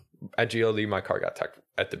 Like yeah. at GLD, my car got teched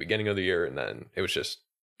at the beginning of the year, and then it was just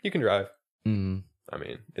you can drive. Mm. I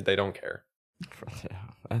mean, they don't care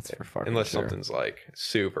That's for fucking unless sure. something's like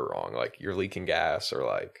super wrong, like you're leaking gas or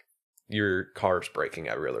like your car's braking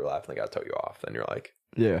every other lap and they got to tow you off. Then you're like,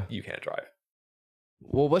 Yeah. you can't drive.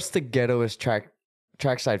 Well, what's the ghettoest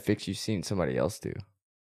trackside fix you've seen somebody else do?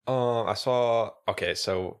 I saw. Okay,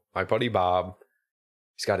 so my buddy Bob,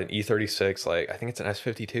 he's got an E36, like I think it's an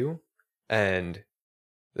S52, and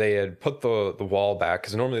they had put the wall back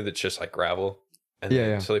because normally it's just like gravel, and Yeah, then,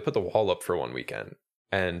 yeah. so they put the wall up for one weekend.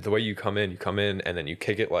 And the way you come in, and then you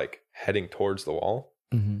kick it like heading towards the wall,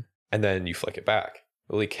 Mm-hmm. and then you flick it back.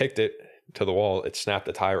 Well, he kicked it to the wall. It snapped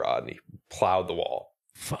the tie rod, and he plowed the wall,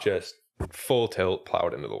 just full tilt,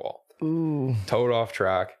 plowed into the wall. Ooh. Towed off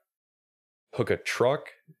track, hook a truck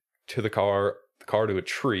to the car to a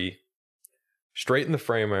tree, straighten the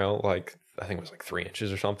frame rail, like I think it was like 3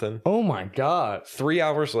 inches or something. Oh my God. 3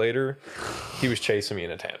 hours later, he was chasing me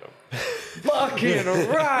in a tandem. Fucking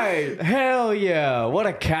right. Hell yeah. What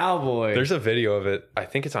a cowboy. There's a video of it. I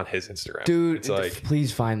think it's on his Instagram. Dude, it's like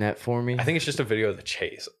please find that for me. I think it's just a video of the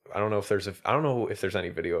chase. I don't know if there's any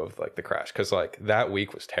video of like the crash, because like that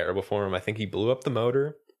week was terrible for him. I think he blew up the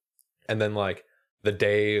motor, and then like the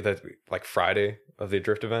day that like Friday of the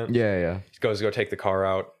drift event, Yeah. he goes to go take the car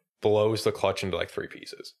out, blows the clutch into like 3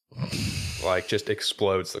 pieces, like just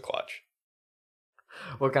explodes the clutch.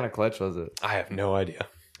 What kind of clutch was it? I have no idea.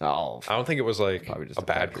 Oh. I don't think it was like Probably just a a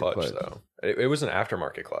bad factory clutch, clutch. though. It was an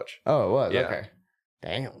aftermarket clutch. Oh, it was? Yeah. Okay.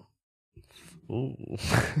 Damn. Ooh.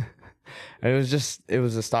 And it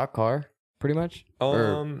was a stock car, pretty much?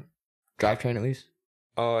 Or drivetrain at least?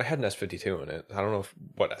 It had an S52 in it. I don't know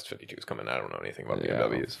what S52 is coming. I don't know anything about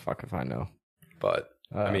BMWs, Fuck if I know. but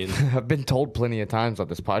I mean, I've been told plenty of times on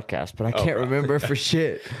this podcast, but I Oh, can't bro. remember for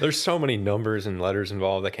shit. there's so many numbers and letters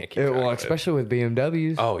involved. I can't keep track Well, of it. especially with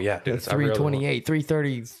BMWs. Oh yeah, dude, It's it's every other one. 328,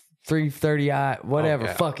 330, 330i, whatever.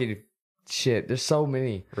 yeah. Fucking shit. There's so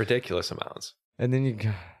many. Ridiculous amounts. And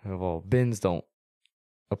then bins don't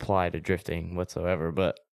apply to drifting whatsoever,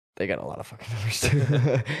 but they got a lot of fucking numbers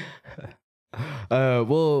too.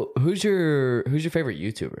 Well, who's your favorite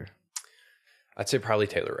YouTuber? I'd say probably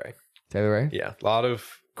Taylor Ray. Taylor Ray? Yeah, a lot of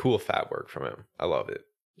cool fab work from him. I love it.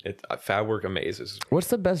 Fab work amazes. What's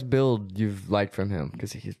the best build you've liked from him?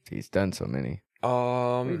 Because he's done so many. What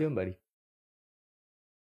are you doing, buddy?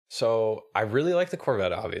 So I really like the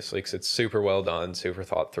Corvette, obviously, because it's super well done, super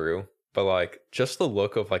thought through. but like just the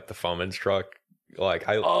look of like the Fomin's truck, like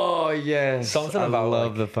Oh yes, something I about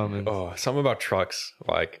love like, the Fomin. oh, something about trucks.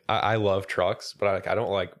 Like I love trucks, but I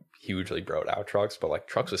don't like hugely broed out trucks. But like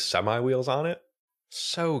trucks with semi wheels on it,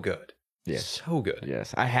 so good. Yes. So good.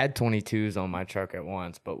 Yes, I had 22s on my truck at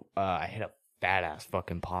once, but I hit a badass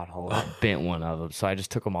fucking pothole and bent one of them. So I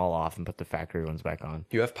just took them all off and put the factory ones back on.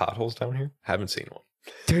 You have potholes down here? Haven't seen one.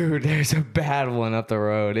 Dude, there's a bad one up the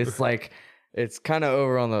road. It's like, it's kind of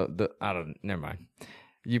over on the I don't, never mind.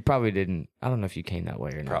 You probably didn't, I don't know if you came that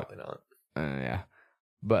way or not. Probably not. Yeah.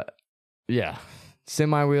 But yeah,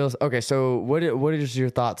 semi wheels. Okay, so what is your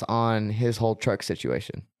thoughts on his whole truck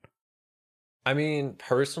situation? I mean,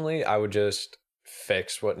 personally, I would just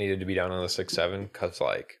fix what needed to be done on the 6.7 because,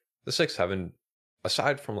 like, the 6.7,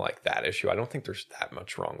 aside from like that issue, I don't think there's that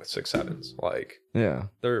much wrong with 6.7s. Like, Yeah,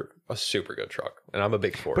 they're a super good truck, and I'm a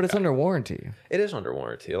big Ford but it's guy. under warranty. It is under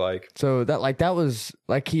warranty. Like, So that was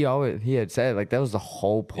like he had said, like that was the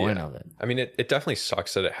whole point Yeah. of it. I mean, it definitely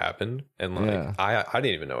sucks that it happened, and like, Yeah. I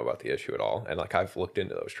didn't even know about the issue at all, and like I've looked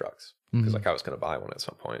into those trucks because Mhm. like I was gonna buy one at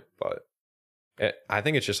some point, but I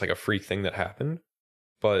think it's just like a freak thing that happened.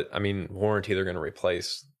 But I mean, warranty, they're gonna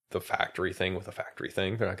replace the factory thing with a factory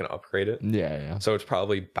thing. They're not gonna upgrade it. Yeah, yeah. So it's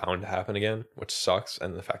probably bound to happen again, which sucks.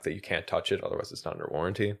 And the fact that you can't touch it, otherwise it's not under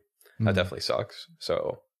warranty, that Mhm. definitely sucks.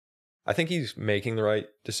 So I think he's making the right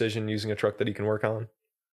decision using a truck that he can work on.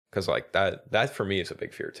 Because like that for me is a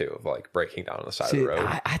big fear too, of like breaking down on the side of See, the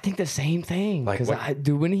road. I think the same thing. Like, Because what-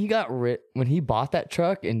 when he bought that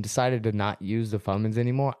truck and decided to not use the Fumans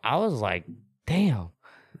anymore, I was like, damn,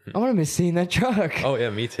 I'm gonna miss seeing that truck. Oh yeah,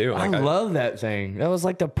 me too. I Like, love that thing. That was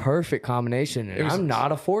like the perfect combination. And It was- I'm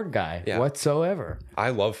not a Ford guy Yeah. whatsoever. I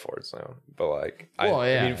love Fords now, but like Well, I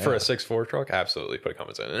yeah, mean, for yeah. a 6.4 truck, absolutely put a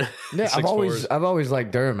Cummins in it. Yeah, 6.4s. I've always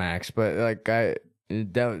liked Duramax, but like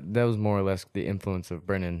that was more or less the influence of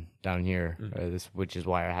Brennan down here. Which is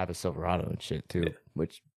why I have a Silverado and shit too. Yeah.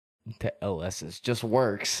 Which the LS's just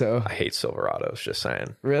works. So I hate Silverados. Just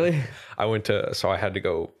saying. really, So I had to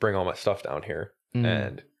go bring all my stuff down here Mhm.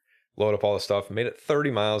 and load up all the stuff. Made it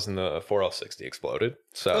 30 miles and the 4L60 exploded.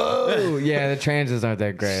 So oh yeah, the transits aren't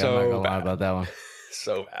that great. I'm So not gonna lie bad. about that one.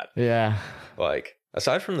 so bad. Yeah, Like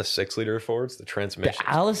aside from the 6-liter Fords, the transmission. the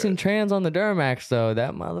Allison trans on the Duramax though,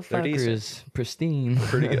 that motherfucker decent. is pristine.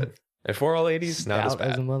 pretty good. And 4L80s not as Stout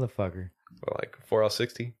as a bad. motherfucker. But like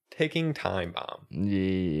 4L60 taking time bomb.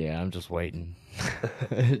 Yeah, I'm just waiting.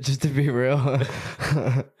 Just to be real.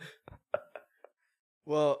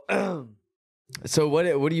 Well, so what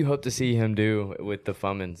do you hope to see him do with the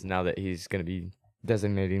Fumans now that he's going to be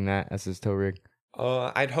designating that as his tow rig?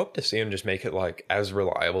 I'd hope to see him just make it like as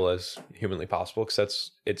reliable as humanly possible because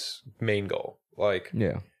that's its main goal. Like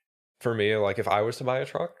Yeah. for me, like if I was to buy a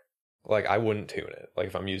truck, like I wouldn't tune it. Like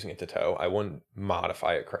if I'm using it to tow, I wouldn't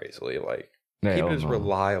modify it crazily. Like keep it as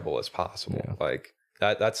reliable as possible. Yeah. Like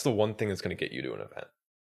that's the one thing that's going to get you to an event.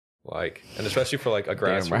 Like, and especially for like a Damn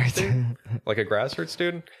grassroots right. student, like a grassroots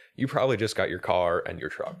student, you probably just got your car and your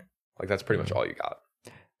truck. Like that's pretty much all you got.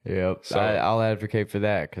 Yep. So- I'll advocate for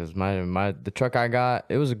that because the truck I got,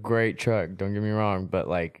 it was a great truck. Don't get me wrong, but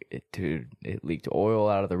like it leaked oil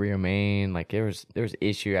out of the rear main. Like there was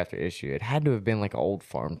issue after issue. It had to have been like an old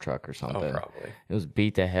farm truck or something. Oh, probably. It was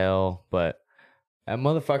beat to hell, but that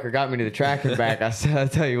motherfucker got me to the track and back. I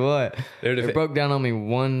tell you what, Dude, if it it- broke down on me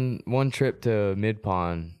one trip to Mid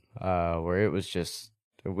Pond, where it was just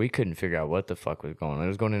we couldn't figure out what the fuck was going on. It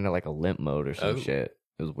was going into like a limp mode or some Oh. shit.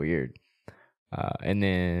 It was weird. And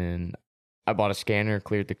then I bought a scanner,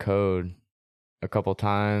 cleared the code a couple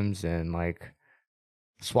times, and like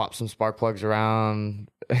swapped some spark plugs around,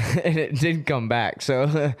 and it didn't come back. So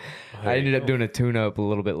I ended up doing a tune up a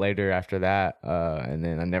little bit later after that, and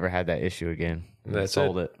then I never had that issue again. That's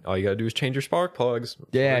Sold it. All you gotta do is change your spark plugs. That's what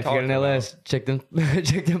Yeah, we're if you got an talking about. LS,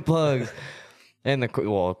 check them plugs, and the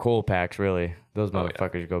coil packs. Really, those Oh, yeah.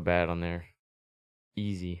 motherfuckers go bad on there,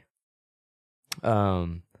 easy.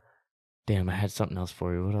 Damn, I had something else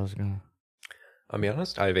for you. What else gonna? I'll be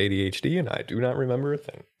honest, I have ADHD and I do not remember a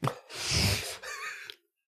thing.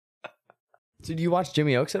 So, do you watch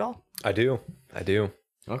Jimmy Oaks at all? I do.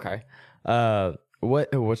 Okay.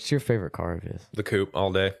 What's your favorite car of his? The coupe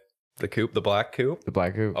all day. The coupe, the black coupe. The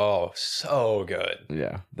Black Coupe. Oh, so good.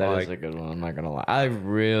 Yeah, that is like- a good one. I'm not gonna lie. I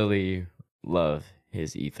really love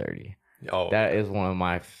his E30. Oh, That is one of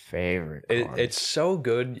my favorite cars. it's so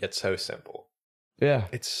good yet so simple. yeah.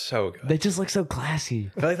 It's so good. They just look so classy.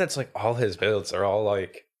 I feel like that's like all his builds are all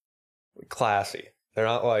like classy. They're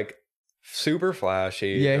not like super flashy.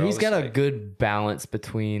 Yeah, They're he's all got just, a like- good balance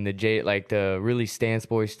between the really stance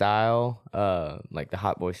boy style, like the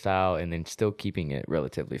hot boy style, and then still keeping it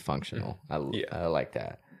relatively functional. Yeah. I like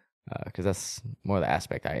that. because that's more the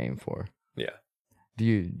aspect I aim for. Yeah.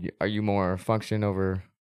 Are you more function over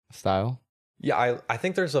style? Yeah, I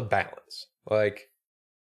think there's a balance. Like,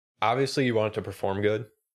 obviously you want it to perform good.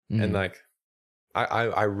 And like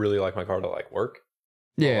I really like my car to like work.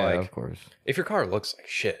 Yeah, like, of course. If your car looks like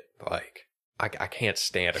shit, like I can't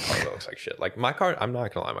stand a car that looks like shit. Like my car, I'm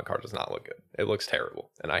not gonna lie, my car does not look good. It looks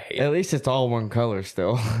terrible, and I hate it. At least it's all one color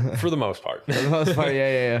still. For the most part. For the most part,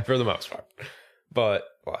 yeah. For the most part. But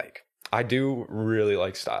like I do really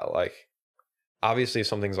like style. Like obviously if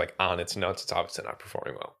something's like on its nuts, it's obviously not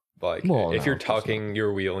performing well. Like if you're tucking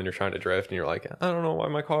your wheel and you're trying to drift and you're like, I don't know why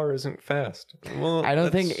my car isn't fast. Well, I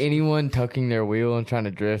don't think anyone tucking their wheel and trying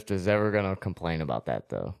to drift is ever gonna complain about that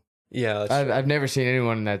though. Yeah, I've never seen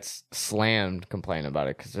anyone that's slammed complain about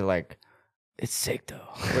it because they're like, it's sick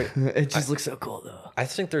though. It just looks so cool though. I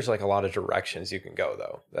think there's like a lot of directions you can go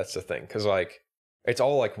though. That's the thing, because like it's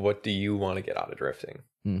all like, what do you want to get out of drifting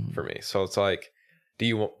for me? So it's like, do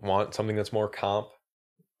you want something that's more comp,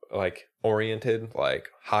 like oriented, like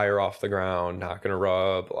higher off the ground, not gonna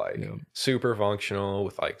rub, like super functional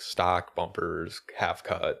with like stock bumpers, half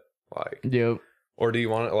cut, like or do you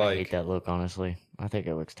want it like? I hate that look, honestly. I think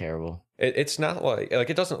it looks terrible. It's not like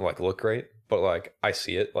it doesn't like look great, but like I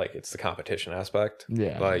see it, like it's the competition aspect.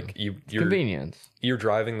 Yeah, like you're convenience. You're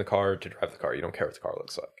driving the car to drive the car. You don't care what the car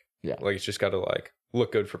looks like. Yeah, like it's just got to like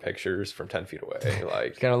look good for pictures from 10 feet away.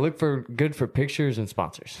 Like it's got to look good for pictures and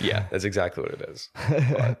sponsors. Yeah, that's exactly what it is.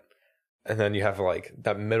 And then you have like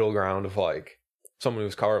that middle ground of like someone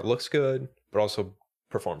whose car looks good but also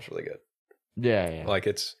performs really good. Yeah. Like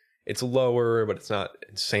it's lower, but it's not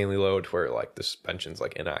insanely low to where like the suspension's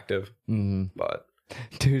like inactive. But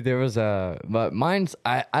dude, there was but mine's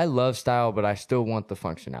I love style, but I still want the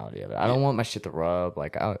functionality of it. I don't want my shit to rub.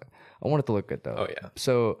 Like I want it to look good though. Oh yeah.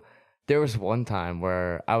 So there was one time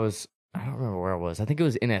where I don't remember where I was. I think it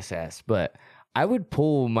was NSS, but I would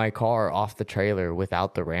pull my car off the trailer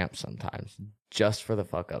without the ramp sometimes, just for the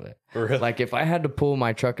fuck of it. Really? Like if I had to pull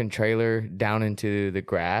my truck and trailer down into the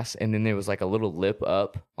grass and then there was like a little lip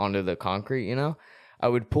up onto the concrete, you know, I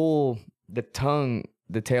would pull the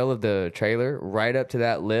tail of the trailer right up to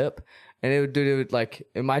that lip, and it would like,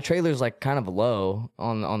 my trailer's like kind of low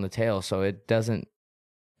on the tail, so it doesn't,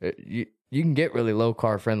 you can get really low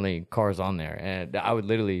car friendly cars on there, and I would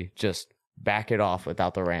literally just back it off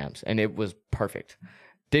without the ramps, and it was perfect.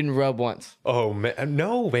 Didn't rub once. Oh man,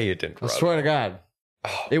 no way it didn't rub. I swear to God.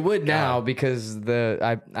 Oh, it would now because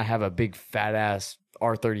I have a big fat ass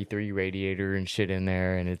R33 radiator and shit in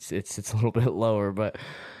there, and it's a little bit lower, but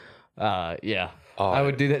yeah. I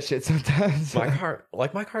would do that shit sometimes.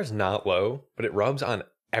 my car's not low, but it rubs on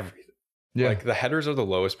everything. Yeah. Like the headers are the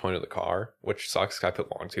lowest point of the car, which sucks because I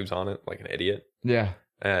put long tubes on it like an idiot. Yeah.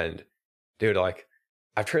 And dude, like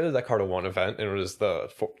I've traded that car to one event, and it was the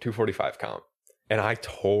 245 comp. And I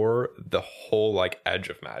tore the whole like edge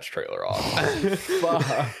of match trailer off.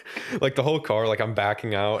 Fuck. Like the whole car, like I'm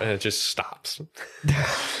backing out and it just stops.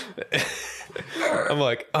 I'm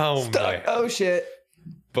like, oh my. Oh shit.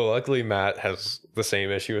 But luckily Matt has the same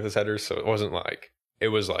issue with his headers, so it wasn't like, it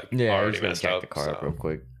was like already messed up. The car up real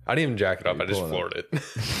quick. I didn't even jack it up. I just floored it.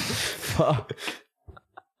 Fuck.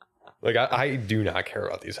 Like I do not care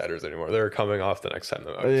about these headers anymore. They're coming off the next time.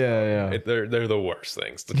 Yeah. They're the worst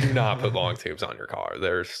things. Do not put long tubes on your car.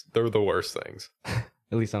 They're the worst things.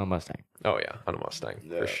 At least on a Mustang. Oh yeah, on a Mustang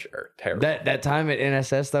for sure. Terrible. That time at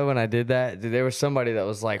NSS though, when I did that, there was somebody that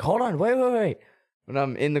was like, "Hold on, wait." When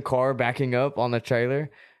I'm in the car backing up on the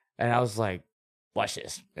trailer, and I was like, "Watch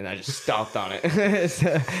this," and I just stomped on it,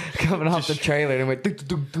 coming off the trailer, and went.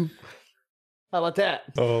 Doo. How about that?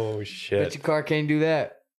 Oh shit! Bet your car can't do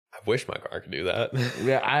that. I wish my car could do that.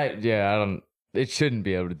 I don't. It shouldn't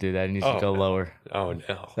be able to do that. It needs to go lower. Oh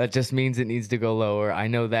no. That just means it needs to go lower. I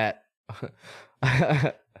know that.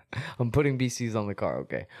 I'm putting BCs on the car.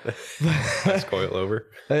 Okay. Let's coil over.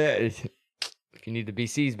 If you need the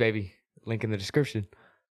BCs, baby, link in the description.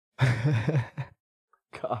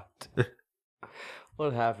 God.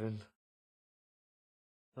 What happened?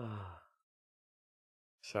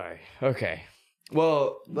 Sorry. Okay.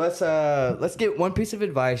 Well, let's get one piece of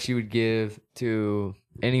advice you would give to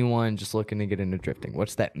anyone just looking to get into drifting.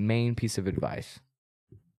 What's that main piece of advice?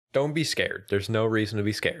 Don't be scared. There's no reason to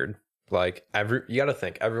be scared. Like you got to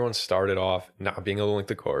think everyone started off not being able to link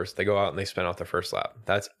the course. They go out and they spin out their first lap.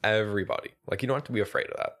 That's everybody. Like you don't have to be afraid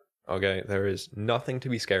of that. Okay, there is nothing to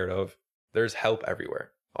be scared of. There's help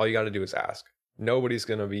everywhere. All you got to do is ask. Nobody's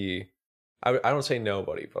gonna be. I don't say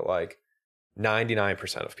nobody, but like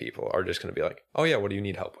 99% of people are just going to be like, oh yeah, what do you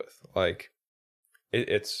need help with? Like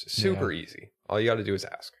it's super easy. All you got to do is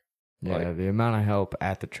ask. Yeah, Like, the amount of help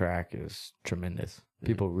at the track is tremendous.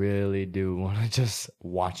 People really do want to just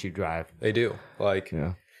watch you drive. they do. Like,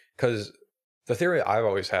 Yeah. because the theory I've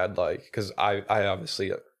always had, like, because I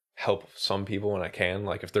obviously help some people when I can.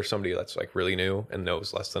 Like, if there's somebody that's like really new and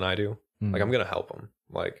knows less than I do, like, I'm gonna help them.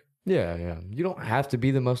 Like, yeah. You don't have to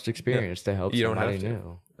be the most experienced to help you don't somebody have to.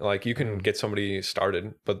 new. Like, you can get somebody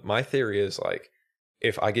started, but my theory is like,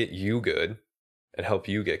 if I get you good and help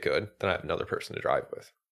you get good, then I have another person to drive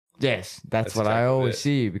with. Yes, that's what exactly I what it always is.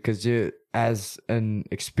 see, because you, as an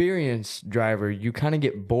experienced driver, you kind of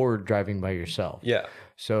get bored driving by yourself. Yeah,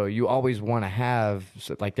 So you always want to have,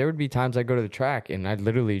 so like, there would be times I go to the track and I'd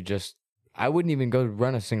literally just, I wouldn't even go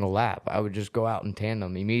run a single lap. I would just go out in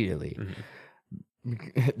tandem immediately.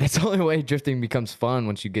 That's the only way drifting becomes fun,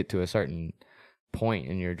 once you get to a certain point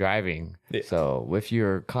in your driving. Yeah. So if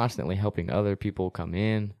you're constantly helping other people come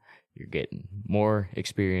in, you're getting more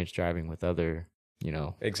experience driving with other,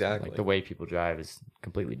 exactly. like the way people drive is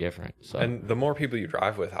completely different. So And the more people you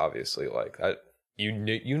drive with, obviously, like that,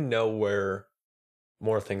 you know where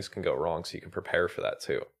more things can go wrong, so you can prepare for that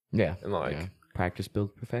too. yeah, And like, yeah. Practice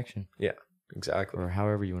builds perfection, exactly. or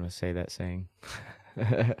however you want to say that saying.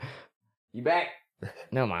 You back?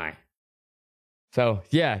 No, mind. So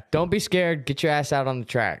yeah, don't be scared. Get your ass out on the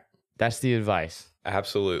track. That's the advice.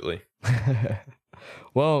 Absolutely.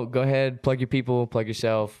 Well, go ahead, plug your people, plug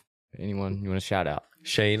yourself. Anyone you want to shout out?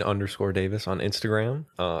 Shane_Davis on Instagram.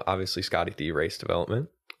 Obviously Scotty D Race Development.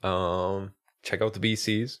 Check out the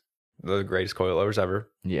BCs, the greatest coilovers ever.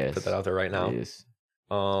 Yes. Put that out there right now. Yes.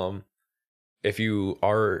 If you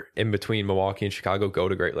are in between Milwaukee and Chicago, go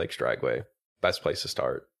to Great Lakes Dragway. Best place to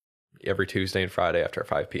start. Every Tuesday and Friday after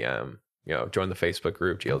 5 p.m. Join the Facebook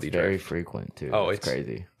group, GLD It's very Drift. frequent too. Oh, it's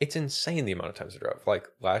crazy. It's insane the amount of times I drove. Like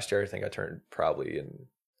last year, I think I turned probably in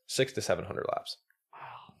 600 to 700 laps.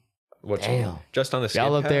 Wow. Which, Damn. just on the skid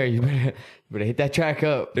Y'all up pad, there, you better hit that track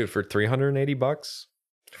up. dude, for $380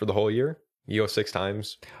 for the whole year, you go 6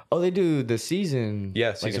 times. Oh, they do the season. Yeah,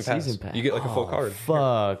 like season a pass. season pass. You get like a full card.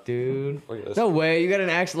 Fuck, dude. Look at this. No way. You got an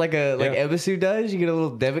act like Yeah. Ebisu does. You get a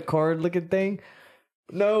little debit card looking thing.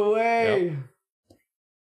 No way.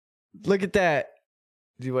 Look at that.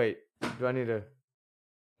 Do I need to?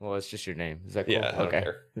 Well, it's just your name. Is that cool? Yeah, I don't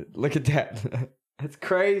care. Look at that. That's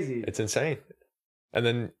crazy. It's insane. And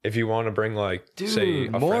then if you want to bring like, Dude, say,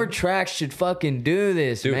 a more friend, tracks should fucking do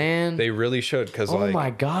this, dude, man. they really should, because oh like my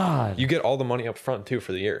god. you get all the money up front too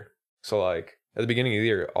for the year. So like at the beginning of the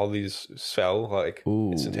year, all these sell like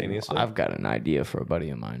Ooh, instantaneously. I've got an idea for a buddy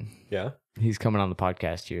of mine. Yeah. He's coming on the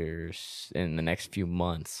podcast here in the next few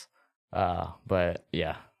months. But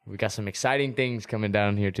yeah, we got some exciting things coming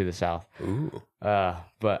down here to the south. Ooh.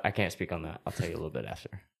 But I can't speak on that. I'll tell you a little bit after.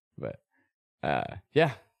 But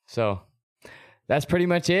yeah, so that's pretty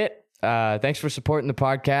much it. Thanks for supporting the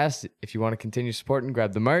podcast. If you want to continue supporting,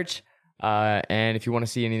 grab the merch. And if you want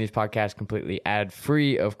to see any of these podcasts completely ad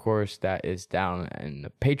free, of course, that is down in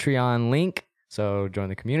the Patreon link. So join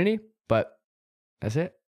the community. But that's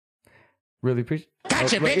it. Really appreciate it.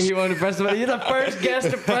 Gotcha, bitch. You want to press the button? You're the first guest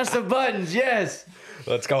to press the buttons. Yes.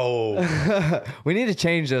 Let's go. We need to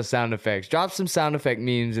change those sound effects. Drop some sound effect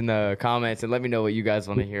memes in the comments and let me know what you guys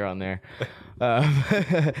want to hear on there.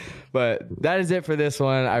 But that is it for this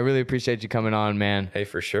one. I really appreciate you coming on, man. Hey,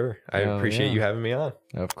 for sure. I Hell appreciate yeah. you having me on.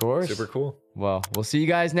 Of course. Super cool. Well, we'll see you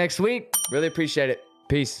guys next week. Really appreciate it.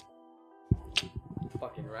 Peace.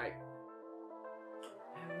 Fucking right.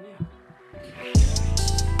 Hell yeah.